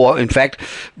do, or, in fact,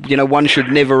 one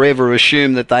should never, ever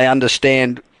assume that they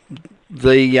understand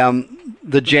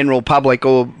the general public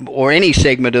or any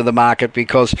segment of the market,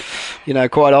 because,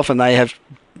 quite often they have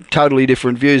totally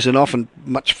different views and often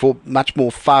much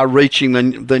more far-reaching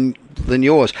than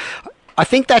yours. I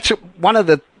think that's one of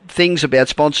the things about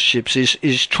sponsorships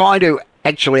is trying to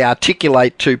actually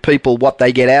articulate to people what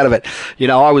they get out of it.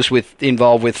 I was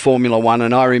involved with Formula One,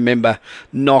 and I remember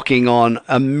knocking on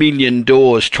 1 million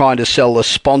doors trying to sell the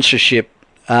sponsorship,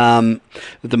 the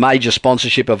major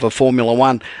sponsorship of a Formula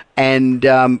One, and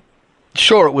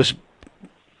sure, it was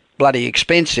bloody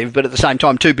expensive, but at the same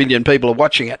time, 2 billion people are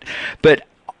watching it. But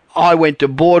I went to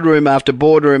boardroom after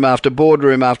boardroom after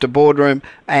boardroom after boardroom,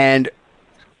 and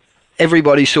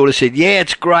everybody sort of said, yeah,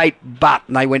 it's great, but,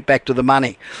 and they went back to the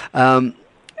money.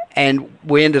 And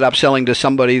we ended up selling to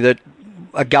somebody that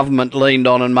a government leaned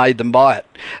on and made them buy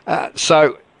it.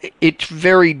 So it's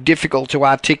very difficult to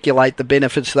articulate the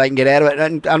benefits they can get out of it.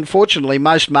 And unfortunately,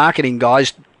 most marketing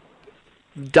guys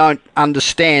don't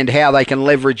understand how they can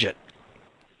leverage it.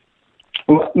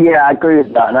 Well, yeah, I agree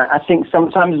with that. And I think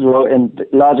sometimes as well, in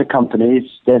larger companies,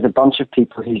 there's a bunch of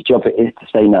people whose job it is to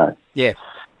say no. Yeah.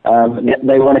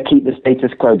 They want to keep the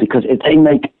status quo, because if they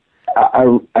make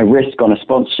a risk on a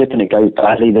sponsorship and it goes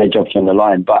badly, their job's on the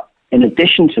line. But in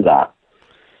addition to that,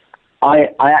 I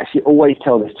actually always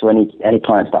tell this to any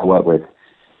clients that I work with.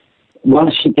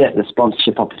 Once you get the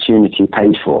sponsorship opportunity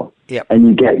paid for, and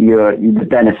you get the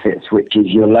benefits, which is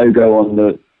your logo on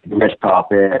the red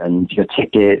carpet and your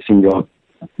tickets and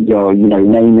your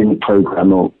name in the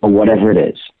program or whatever it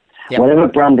is, whatever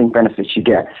branding benefits you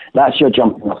get, that's your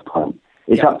jumping off point.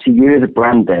 It's up to you as a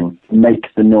brand then to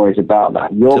make the noise about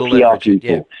that. Your PR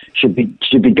people should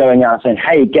be going out and saying,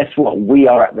 hey, guess what? We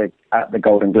are at the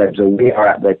Golden Globes, or we are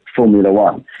at the Formula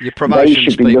One. Your promotions they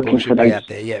should be people looking should for be those, out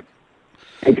there,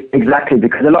 Exactly,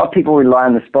 because a lot of people rely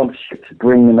on the sponsorship to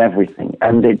bring them everything,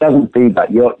 and it doesn't do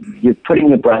that. You're putting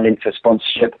your brand into a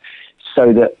sponsorship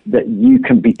so that you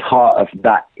can be part of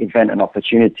that event and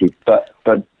opportunity. But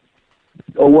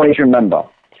always remember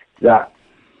that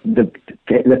the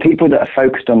people that are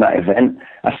focused on that event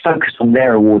are focused on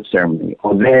their award ceremony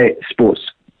or their sports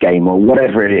game or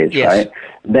whatever it is, right?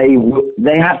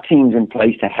 They have teams in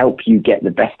place to help you get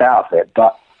the best out of it,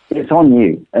 but it's on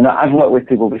you. And I've worked with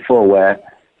people before where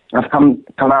I've come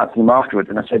out to them afterwards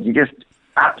and I said, you just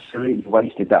absolutely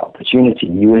wasted that opportunity.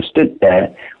 You were stood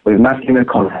there with Matthew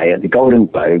McConaughey at the Golden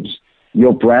Globes.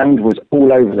 Your brand was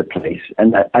all over the place,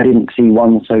 and I didn't see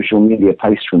one social media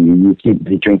post from you. You seemed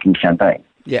to be drinking champagne.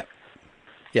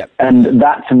 Yeah. And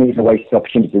that, to me, is a wasted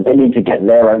opportunity. They need to get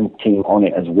their own team on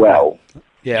it as well.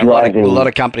 Yeah, a lot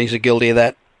of companies are guilty of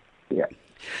that. Yeah,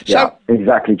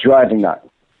 exactly, driving that.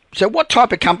 So what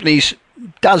type of companies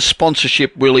does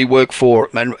sponsorship really work for?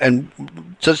 And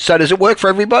so does it work for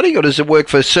everybody, or does it work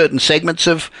for certain segments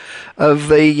of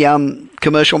the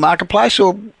commercial marketplace,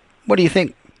 or what do you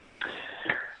think?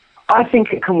 I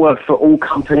think it can work for all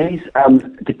companies,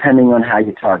 depending on how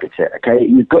you target it. Okay,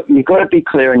 you've got to be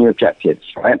clear on your objectives,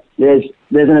 right? There's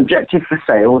an objective for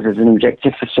sales, there's an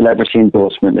objective for celebrity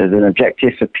endorsement, there's an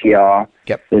objective for PR,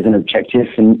 there's an objective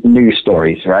for news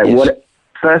stories, right? Yes.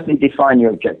 Firstly, define your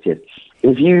objective.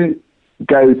 If you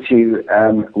go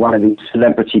to one of these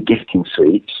celebrity gifting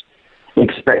suites,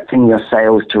 expecting your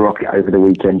sales to rocket over the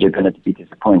weekend, you're going to be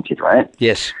disappointed, right?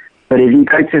 Yes. But if you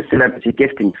go to a celebrity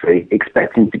gifting tree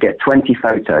expecting to get 20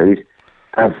 photos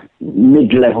of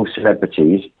mid-level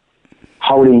celebrities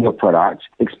holding your product,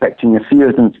 expecting a few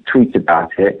of them to tweet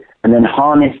about it, and then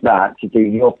harness that to do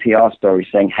your PR story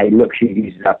saying, hey, look who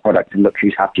uses our product and look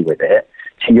who's happy with it,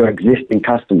 to your existing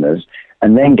customers,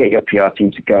 and then get your PR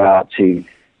team to go out to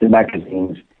the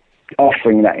magazines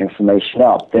offering that information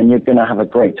up, then you're going to have a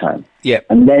great time. Yeah.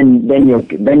 And then you're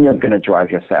going to drive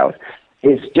your sales.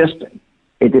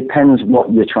 It depends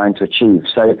what you're trying to achieve.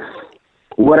 So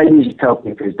what I usually tell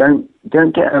people is don't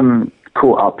get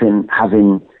caught up in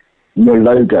having your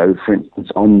logo, for instance,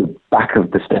 on the back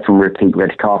of the Step and Repeat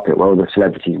red carpet where all the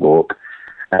celebrities walk,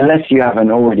 unless you have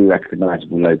an already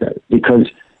recognizable logo, because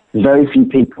very few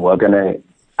people are going to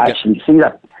actually see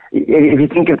that. If you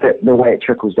think of the way it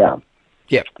trickles down,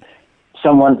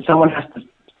 someone has to,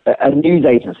 a news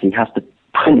agency has to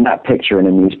print that picture in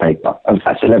a newspaper of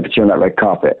that celebrity on that red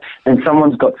carpet, and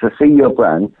someone's got to see your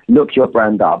brand, look your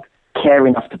brand up, care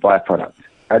enough to buy a product.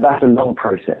 That's a long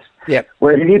process. Yep.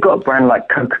 Whereas if you've got a brand like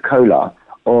Coca-Cola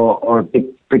or a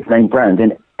big name brand,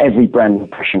 then every brand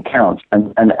impression counts,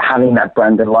 and having that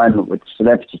brand alignment with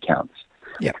celebrity counts.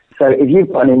 Yep. So if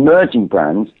you've got an emerging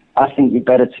brand, I think you're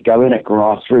better to go in at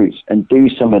grassroots and do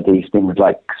some of these things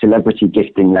like celebrity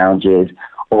gifting lounges,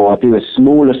 or do a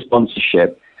smaller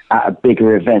sponsorship at a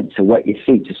bigger event to wet your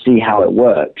feet to see how it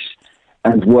works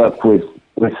and work with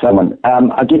someone.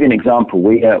 I'll give you an example.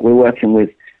 We're working with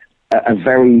a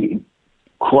very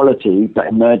quality but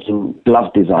emerging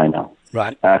glove designer,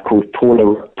 right? Called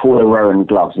Paula Rowan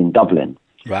Gloves in Dublin.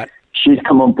 Right. She's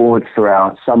come on board for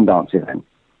our Sundance event.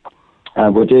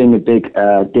 We're doing a big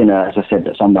dinner, as I said,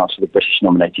 at Sundance for the British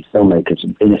nominated filmmakers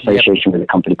in association with a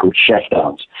company called Chef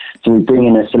Dance. So we bring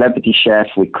in a celebrity chef,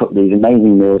 we cook these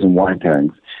amazing meals and wine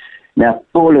pairings. Now,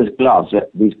 Paula's gloves are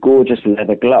these gorgeous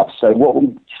leather gloves. So what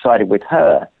we decided with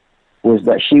her was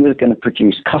that she was going to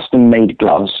produce custom-made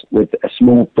gloves with a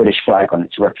small British flag on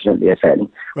it to represent the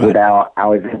event, with our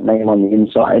event name on the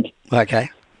inside. Okay.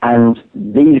 And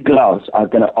these gloves are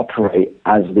going to operate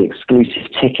as the exclusive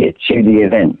ticket to the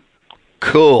event.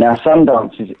 Cool. Now,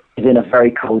 Sundance is in a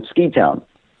very cold ski town.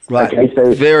 Right. Okay,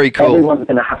 so very cool. Everyone's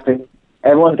going to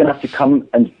have to come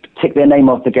and tick their name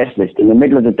off the guest list in the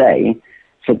middle of the day,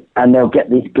 and they'll get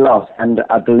these gloves. And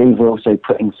I believe we're also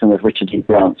putting some of Richard E.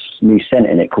 Grant's new scent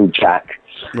in it called Jack.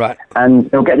 Right.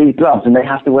 And they'll get these gloves, and they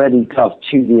have to wear these gloves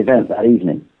to the event that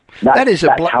evening. That's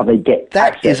how they get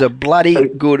That access. is a bloody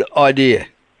good idea.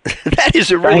 That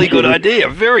is a really good idea.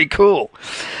 Very cool.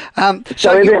 So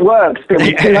if it works, there'll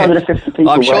be 250 people.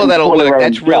 I'm sure that'll work.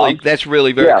 That's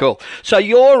really very cool. So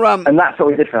your and that's what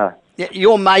we did for her.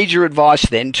 Your major advice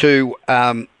then to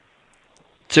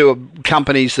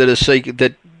companies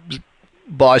that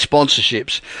buy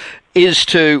sponsorships is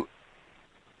to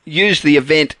use the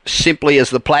event simply as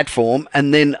the platform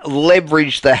and then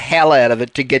leverage the hell out of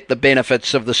it to get the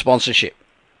benefits of the sponsorship.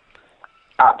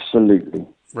 Absolutely.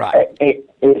 Right.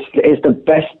 It's the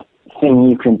best thing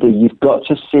you can do. You've got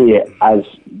to see it as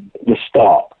the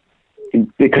start.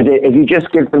 Because if you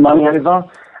just give the money over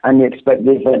and you expect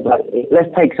the event, like,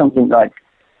 let's take something like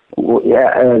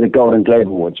the Golden Globe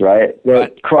Awards, right?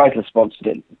 Chrysler sponsored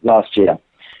it last year.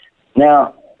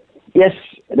 Now, yes,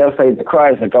 they'll say the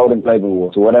Chrysler Golden Globe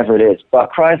Awards or whatever it is, but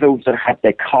Chrysler also had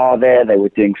their car there. They were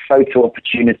doing photo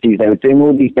opportunities. They were doing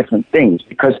all these different things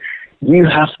because you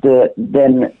have to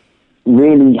then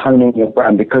really hone in your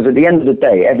brand, because at the end of the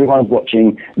day, everyone's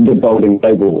watching the Golden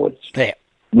Globe Awards. Yeah.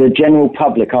 The general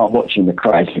public aren't watching the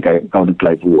Chrysler Golden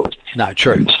Globe Awards. No,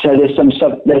 true. So there's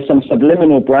some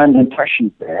subliminal brand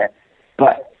impressions there,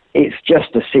 but it's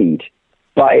just a seed.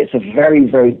 But it's a very,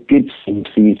 very good seed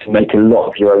for you to make a lot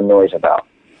of your own noise about,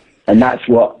 and that's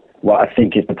what I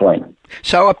think is the point.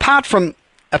 So apart from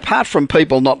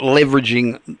people not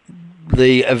leveraging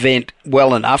the event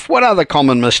well enough, what other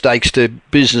common mistakes do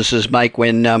businesses make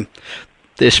when they're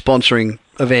sponsoring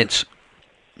events?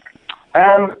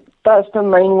 That's the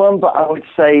main one, but I would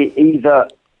say either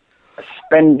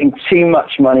spending too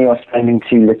much money or spending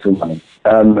too little money.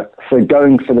 So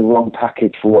going for the wrong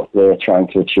package for what they're trying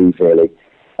to achieve, really.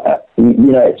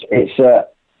 And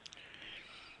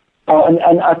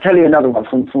I'll tell you another one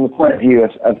from the point of view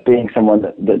of being someone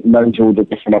that knows all the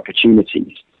different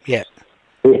opportunities. Yeah.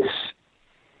 It's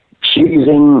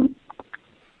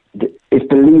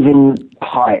believing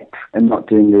hype and not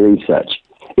doing the research.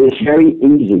 It's very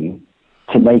easy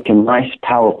to make a nice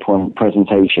PowerPoint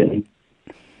presentation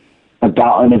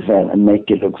about an event and make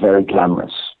it look very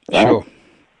glamorous. Right? Sure.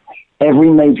 Every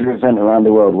major event around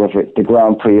the world, whether it's the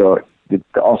Grand Prix or the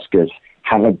Oscars,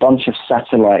 have a bunch of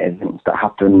satellite events that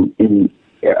happen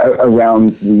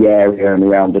around the area and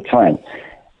around the time.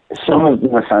 Some of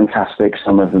them are fantastic,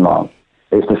 some of them aren't.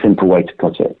 It's the simple way to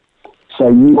put it. So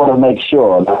you want to make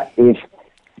sure that if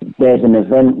there's an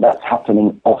event that's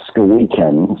happening Oscar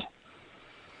weekend,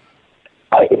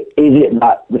 is it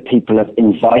that the people have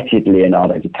invited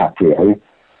Leonardo DiCaprio,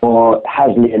 or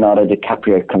has Leonardo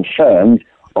DiCaprio confirmed,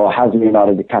 or has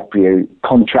Leonardo DiCaprio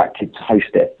contracted to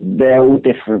host it? They're all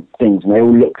different things, and they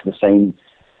all look the same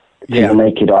to the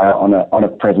naked eye on a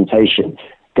presentation.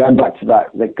 Going back to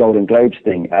the Golden Globes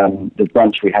thing, the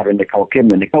brunch we had with Nicole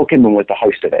Kidman. Nicole Kidman was the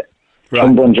host of it. Right.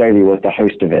 John Bon Jovi was the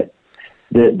host of it.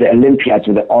 The Olympiads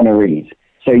were the honorees.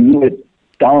 So you were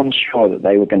darn sure that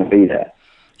they were going to be there.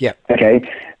 Yeah. Okay.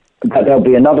 But there'll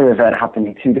be another event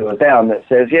happening 2 doors down that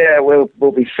says,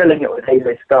 we'll be filling it with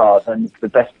A-list stars, and the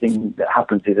best thing that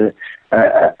happens is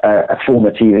a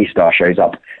former TV star shows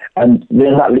up. And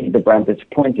then that leaves the brand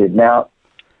disappointed. Now,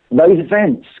 those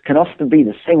events can often be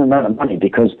the same amount of money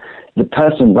because the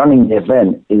person running the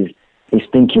event is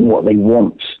thinking what they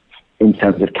want in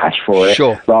terms of cash for it,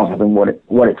 rather than what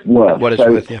it's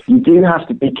worth. You do have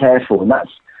to be careful, and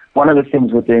that's one of the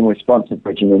things we're doing with Sponsored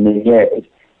Bridge in the new year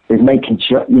is making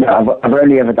sure. I've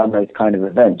only ever done those kind of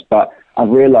events, but I've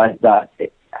realised that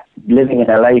living in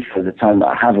LA for the time that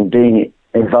I have and being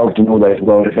involved in all those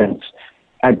world events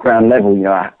at ground level,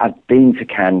 I've been to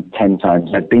Cannes 10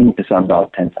 times, I've been to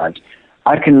Sundance 10 times.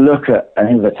 I can look at an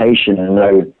invitation and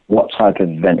know what type of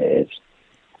event it is.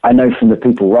 I know from the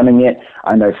people running it,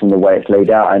 I know from the way it's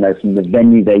laid out, I know from the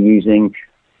venue they're using,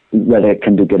 whether it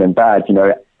can be good and bad.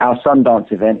 Our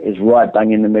Sundance event is right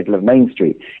bang in the middle of Main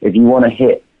Street. If you want to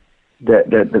hit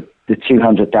the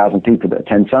 200,000 people that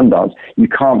attend Sundance, you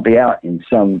can't be out in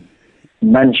some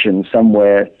mansion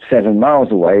somewhere 7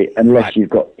 miles away unless you've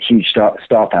got huge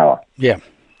star power. Yeah.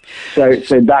 So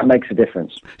that makes a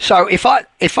difference. So if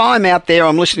I'm out there,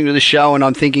 I'm listening to the show and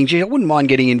I'm thinking, gee, I wouldn't mind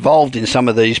getting involved in some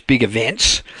of these big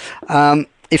events.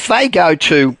 If they go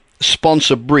to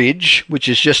Sponsor Bridge, which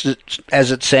is just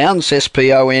as it sounds,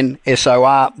 SPONSORBRIDGE,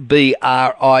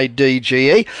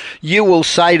 you will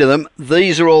say to them,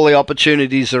 these are all the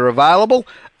opportunities that are available,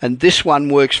 and this one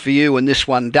works for you and this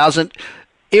one doesn't,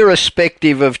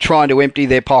 irrespective of trying to empty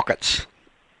their pockets.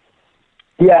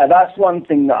 Yeah, that's one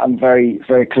thing that I'm very,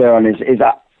 very clear on is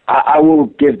that I will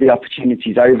give the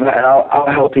opportunities over, and I'll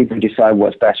help people decide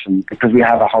what's best for them, because we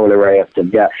have a whole array of them.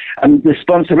 Yeah, and the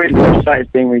Sponsor Bridge website is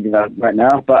being redeveloped right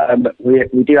now, but we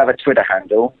do have a Twitter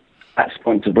handle at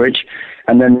Sponsor Bridge,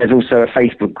 and then there's also a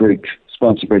Facebook group,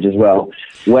 Sponsor Bridge as well,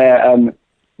 where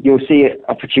you'll see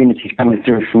opportunities coming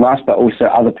through from us, but also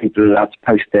other people are allowed to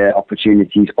post their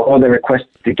opportunities or their requests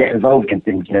to get involved in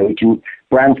things.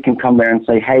 Brands can come there and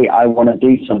say, hey, I want to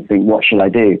do something, what shall I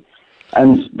do?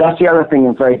 And that's the other thing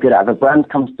I'm very good at. If a brand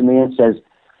comes to me and says,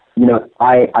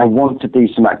 I want to do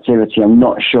some activity, I'm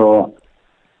not sure,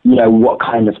 what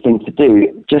kind of thing to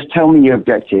do, just tell me your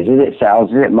objectives. Is it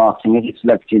sales? Is it marketing? Is it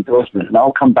celebrity endorsement? And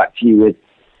I'll come back to you with,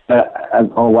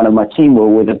 or one of my team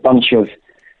will, with a bunch of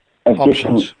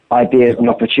different ideas and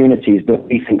opportunities that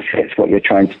we think fits what you're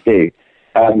trying to do,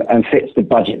 and fits the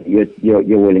budget that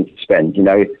you're willing to spend.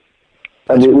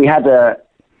 And we had a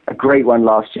great one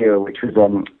last year, which was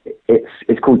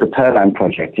it's called the Perlan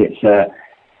Project. It's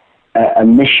a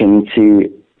mission to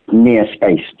near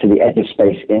space, to the edge of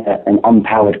space, in an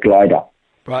unpowered glider.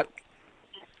 Right.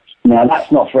 Now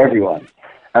that's not for everyone.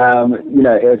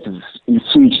 It's a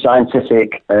huge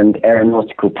scientific and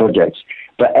aeronautical projects,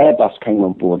 but Airbus came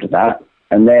on board with that,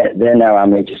 and they're now our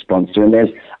major sponsor, and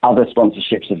there's other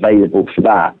sponsorships available for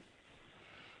that.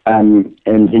 And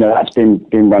that's been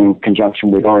run in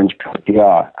conjunction with Orange PR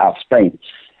out of Spain.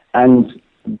 And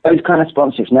those kind of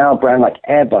sponsorships, now a brand like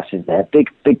Airbus is there.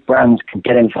 Big brands can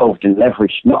get involved and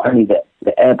leverage not only the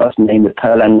Airbus name, the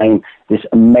Perlan name, this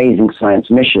amazing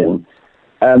science mission,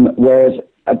 whereas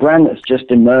a brand that's just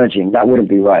emerging, that wouldn't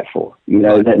be right for.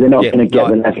 They're not going to get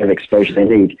the level of exposure they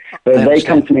need. But if they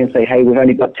come to me and say, hey, we've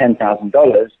only got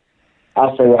 $10,000,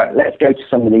 I'll say, right, let's go to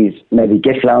some of these maybe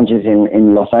gift lounges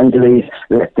in Los Angeles.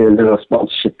 Let's do a little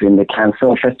sponsorship in the Cannes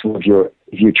Film Festival if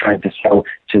you're trying to sell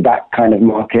to that kind of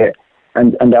market.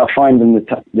 And they'll find them the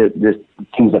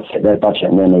things that fit their budget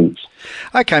and their needs.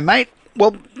 Okay, mate.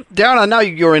 Well, Darren, I know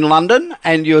you're in London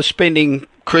and you're spending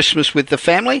Christmas with the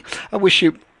family. I wish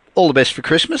you all the best for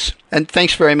Christmas. And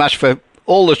thanks very much for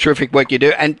all the terrific work you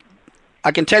do. And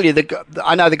I can tell you that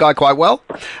I know the guy quite well,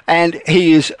 and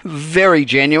he is very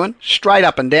genuine, straight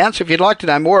up and down. So if you'd like to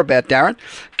know more about Darren,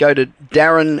 go to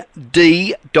darrend.co.uk.com.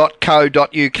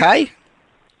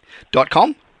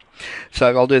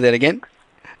 So I'll do that again,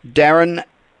 darrend.com.uk.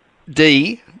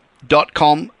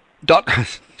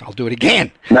 I'll do it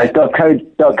again. No,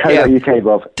 .co.uk,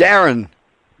 Bob. Darren,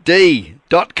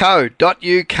 d.co.uk.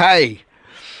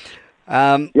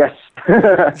 Yes.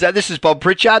 So this is Bob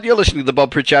Pritchard. You're listening to the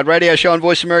Bob Pritchard Radio Show on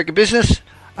Voice America Business,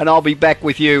 and I'll be back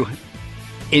with you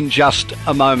in just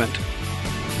a moment.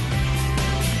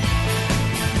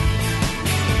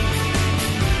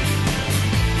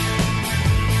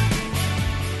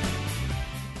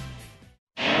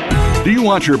 Do you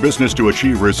want your business to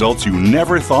achieve results you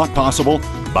never thought possible?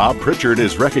 Bob Pritchard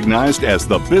is recognized as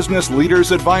the Business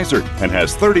Leader's Advisor and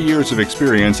has 30 years of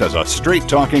experience as a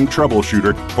straight-talking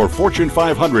troubleshooter for Fortune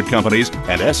 500 companies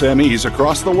and SMEs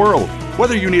across the world.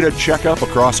 Whether you need a checkup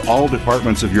across all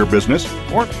departments of your business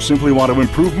or simply want to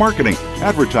improve marketing,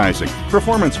 advertising,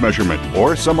 performance measurement,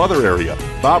 or some other area,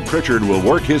 Bob Pritchard will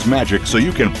work his magic so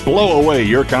you can blow away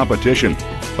your competition.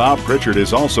 Bob Pritchard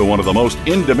is also one of the most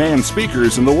in-demand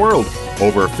speakers in the world.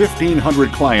 Over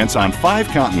 1,500 clients on 5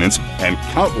 continents and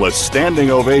countless standing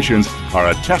ovations are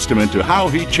a testament to how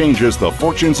he changes the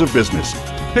fortunes of business.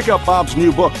 Pick up Bob's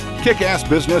new book, Kick-Ass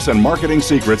Business and Marketing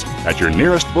Secrets, at your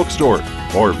nearest bookstore,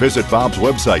 or visit Bob's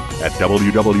website at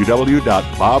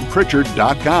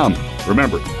www.bobpritchard.com.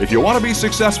 Remember, if you want to be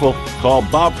successful, call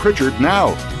Bob Pritchard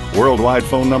now. Worldwide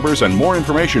phone numbers and more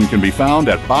information can be found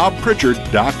at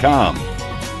bobpritchard.com.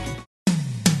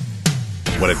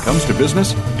 When it comes to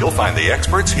business, you'll find the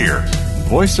experts here.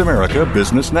 Voice America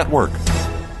Business Network.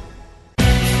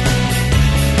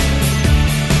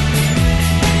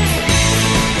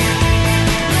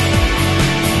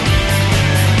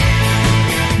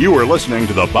 You are listening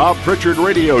to the Bob Pritchard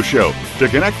Radio Show. To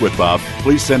connect with Bob,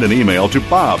 please send an email to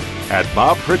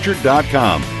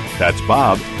bob@bobpritchard.com. That's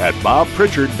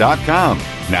bob@bobpritchard.com.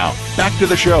 Now, back to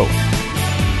the show.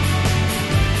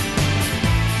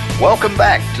 Welcome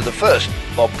back to the first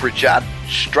Bob Pritchard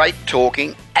straight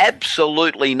talking,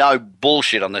 absolutely no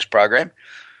bullshit on this program.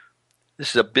 This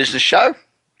is a business show,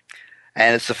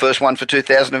 and it's the first one for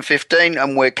 2015,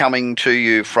 and we're coming to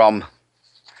you from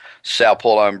Sao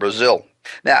Paulo in Brazil.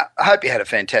 Now, I hope you had a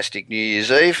fantastic New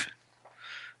Year's Eve.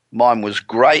 Mine was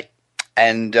great,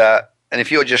 and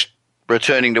if you're just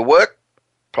returning to work,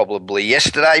 probably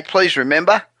yesterday, please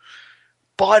remember,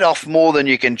 bite off more than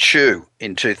you can chew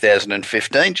in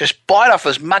 2015. Just bite off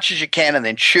as much as you can and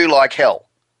then chew like hell.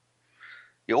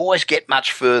 You always get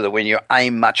much further when you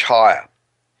aim much higher.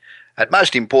 And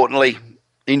most importantly,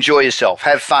 enjoy yourself.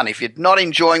 Have fun. If you're not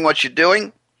enjoying what you're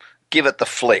doing, give it the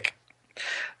flick.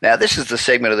 Now, this is the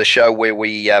segment of the show where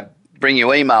we bring you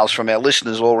emails from our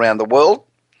listeners all around the world.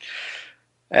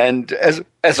 And as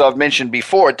I've mentioned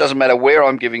before, it doesn't matter where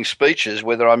I'm giving speeches,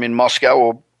 whether I'm in Moscow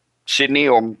or Sydney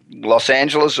or Los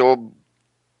Angeles or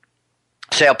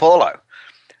Sao Paulo.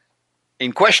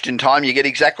 In question time, you get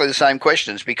exactly the same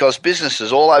questions because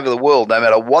businesses all over the world, no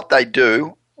matter what they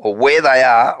do or where they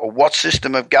are or what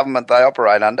system of government they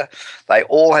operate under, they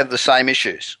all have the same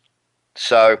issues.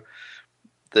 So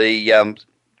the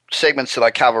segments that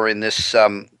I cover in this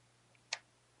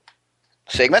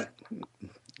segment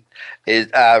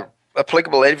are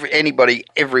applicable to anybody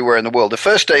everywhere in the world. The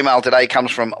first email today comes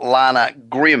from Lana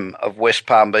Grimm of West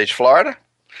Palm Beach, Florida.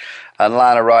 And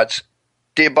Lana writes,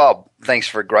 "Dear Bob, thanks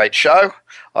for a great show.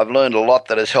 I've learned a lot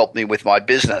that has helped me with my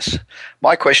business.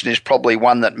 My question is probably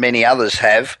one that many others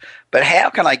have, but how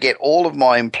can I get all of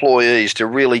my employees to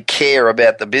really care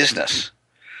about the business?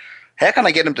 How can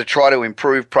I get them to try to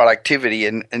improve productivity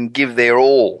and give their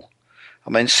all?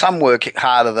 I mean, some work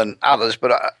harder than others,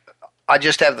 but I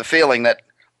just have the feeling that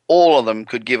all of them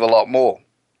could give a lot more."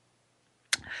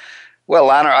 Well,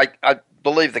 Lana, I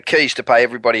believe the key is to pay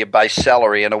everybody a base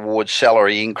salary and award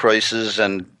salary increases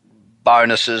and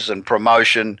bonuses and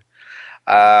promotion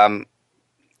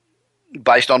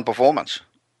based on performance.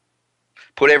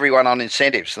 Put everyone on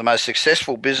incentives. The most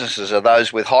successful businesses are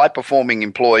those with high-performing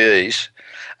employees,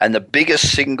 and the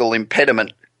biggest single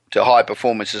impediment to high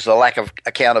performance is the lack of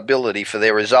accountability for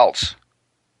their results.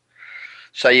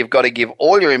 So you've got to give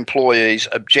all your employees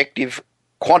objective,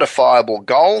 quantifiable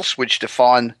goals which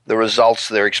define the results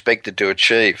they're expected to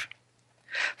achieve.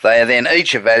 They are then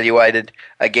each evaluated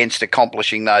against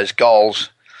accomplishing those goals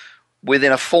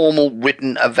within a formal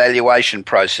written evaluation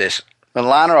process. And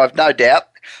Lana, I've no doubt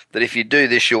that if you do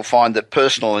this, you'll find that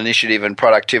personal initiative and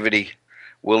productivity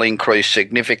will increase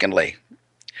significantly.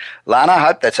 Lana, I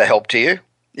hope that's a help to you.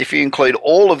 If you include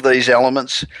all of these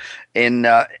elements in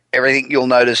everything, you'll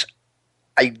notice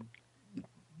a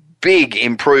big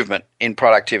improvement in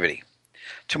productivity.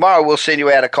 Tomorrow we'll send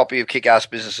you out a copy of Kick-Ass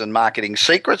Business and Marketing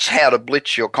Secrets, How to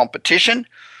Blitz Your Competition,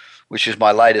 which is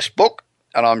my latest book,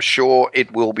 and I'm sure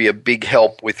it will be a big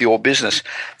help with your business.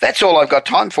 That's all I've got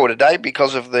time for today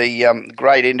because of the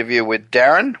great interview with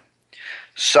Darren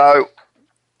So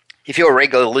if you're a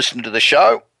regular listener to the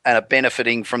show and are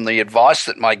benefiting from the advice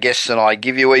that my guests and I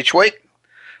give you each week,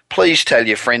 please tell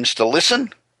your friends to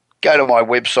listen. Go to my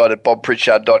website at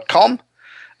bobpritchard.com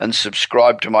and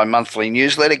subscribe to my monthly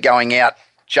newsletter going out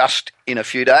just in a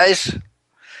few days.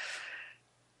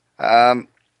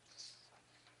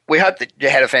 We hope that you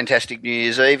had a fantastic New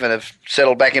Year's Eve and have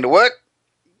settled back into work.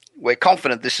 We're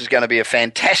confident this is going to be a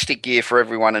fantastic year for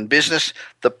everyone in business,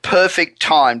 the perfect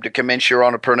time to commence your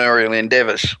entrepreneurial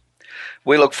endeavours.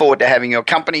 We look forward to having your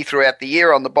company throughout the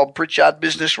year on the Bob Pritchard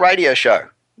Business Radio Show.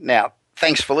 Now,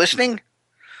 thanks for listening.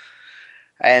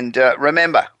 And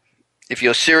remember, if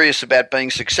you're serious about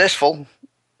being successful,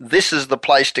 this is the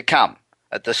place to come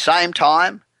at the same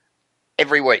time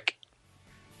every week.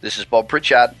 This is Bob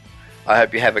Pritchard. I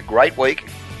hope you have a great week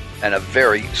and a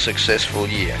very successful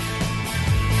year.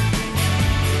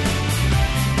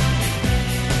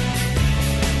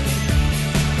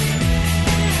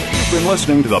 You've been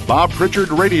listening to the Bob Pritchard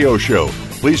Radio Show.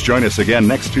 Please join us again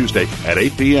next Tuesday at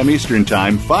 8 p.m. Eastern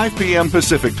Time, 5 p.m.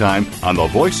 Pacific Time on the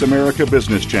Voice America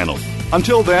Business Channel.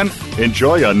 Until then,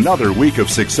 enjoy another week of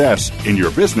success in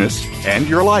your business and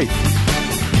your life.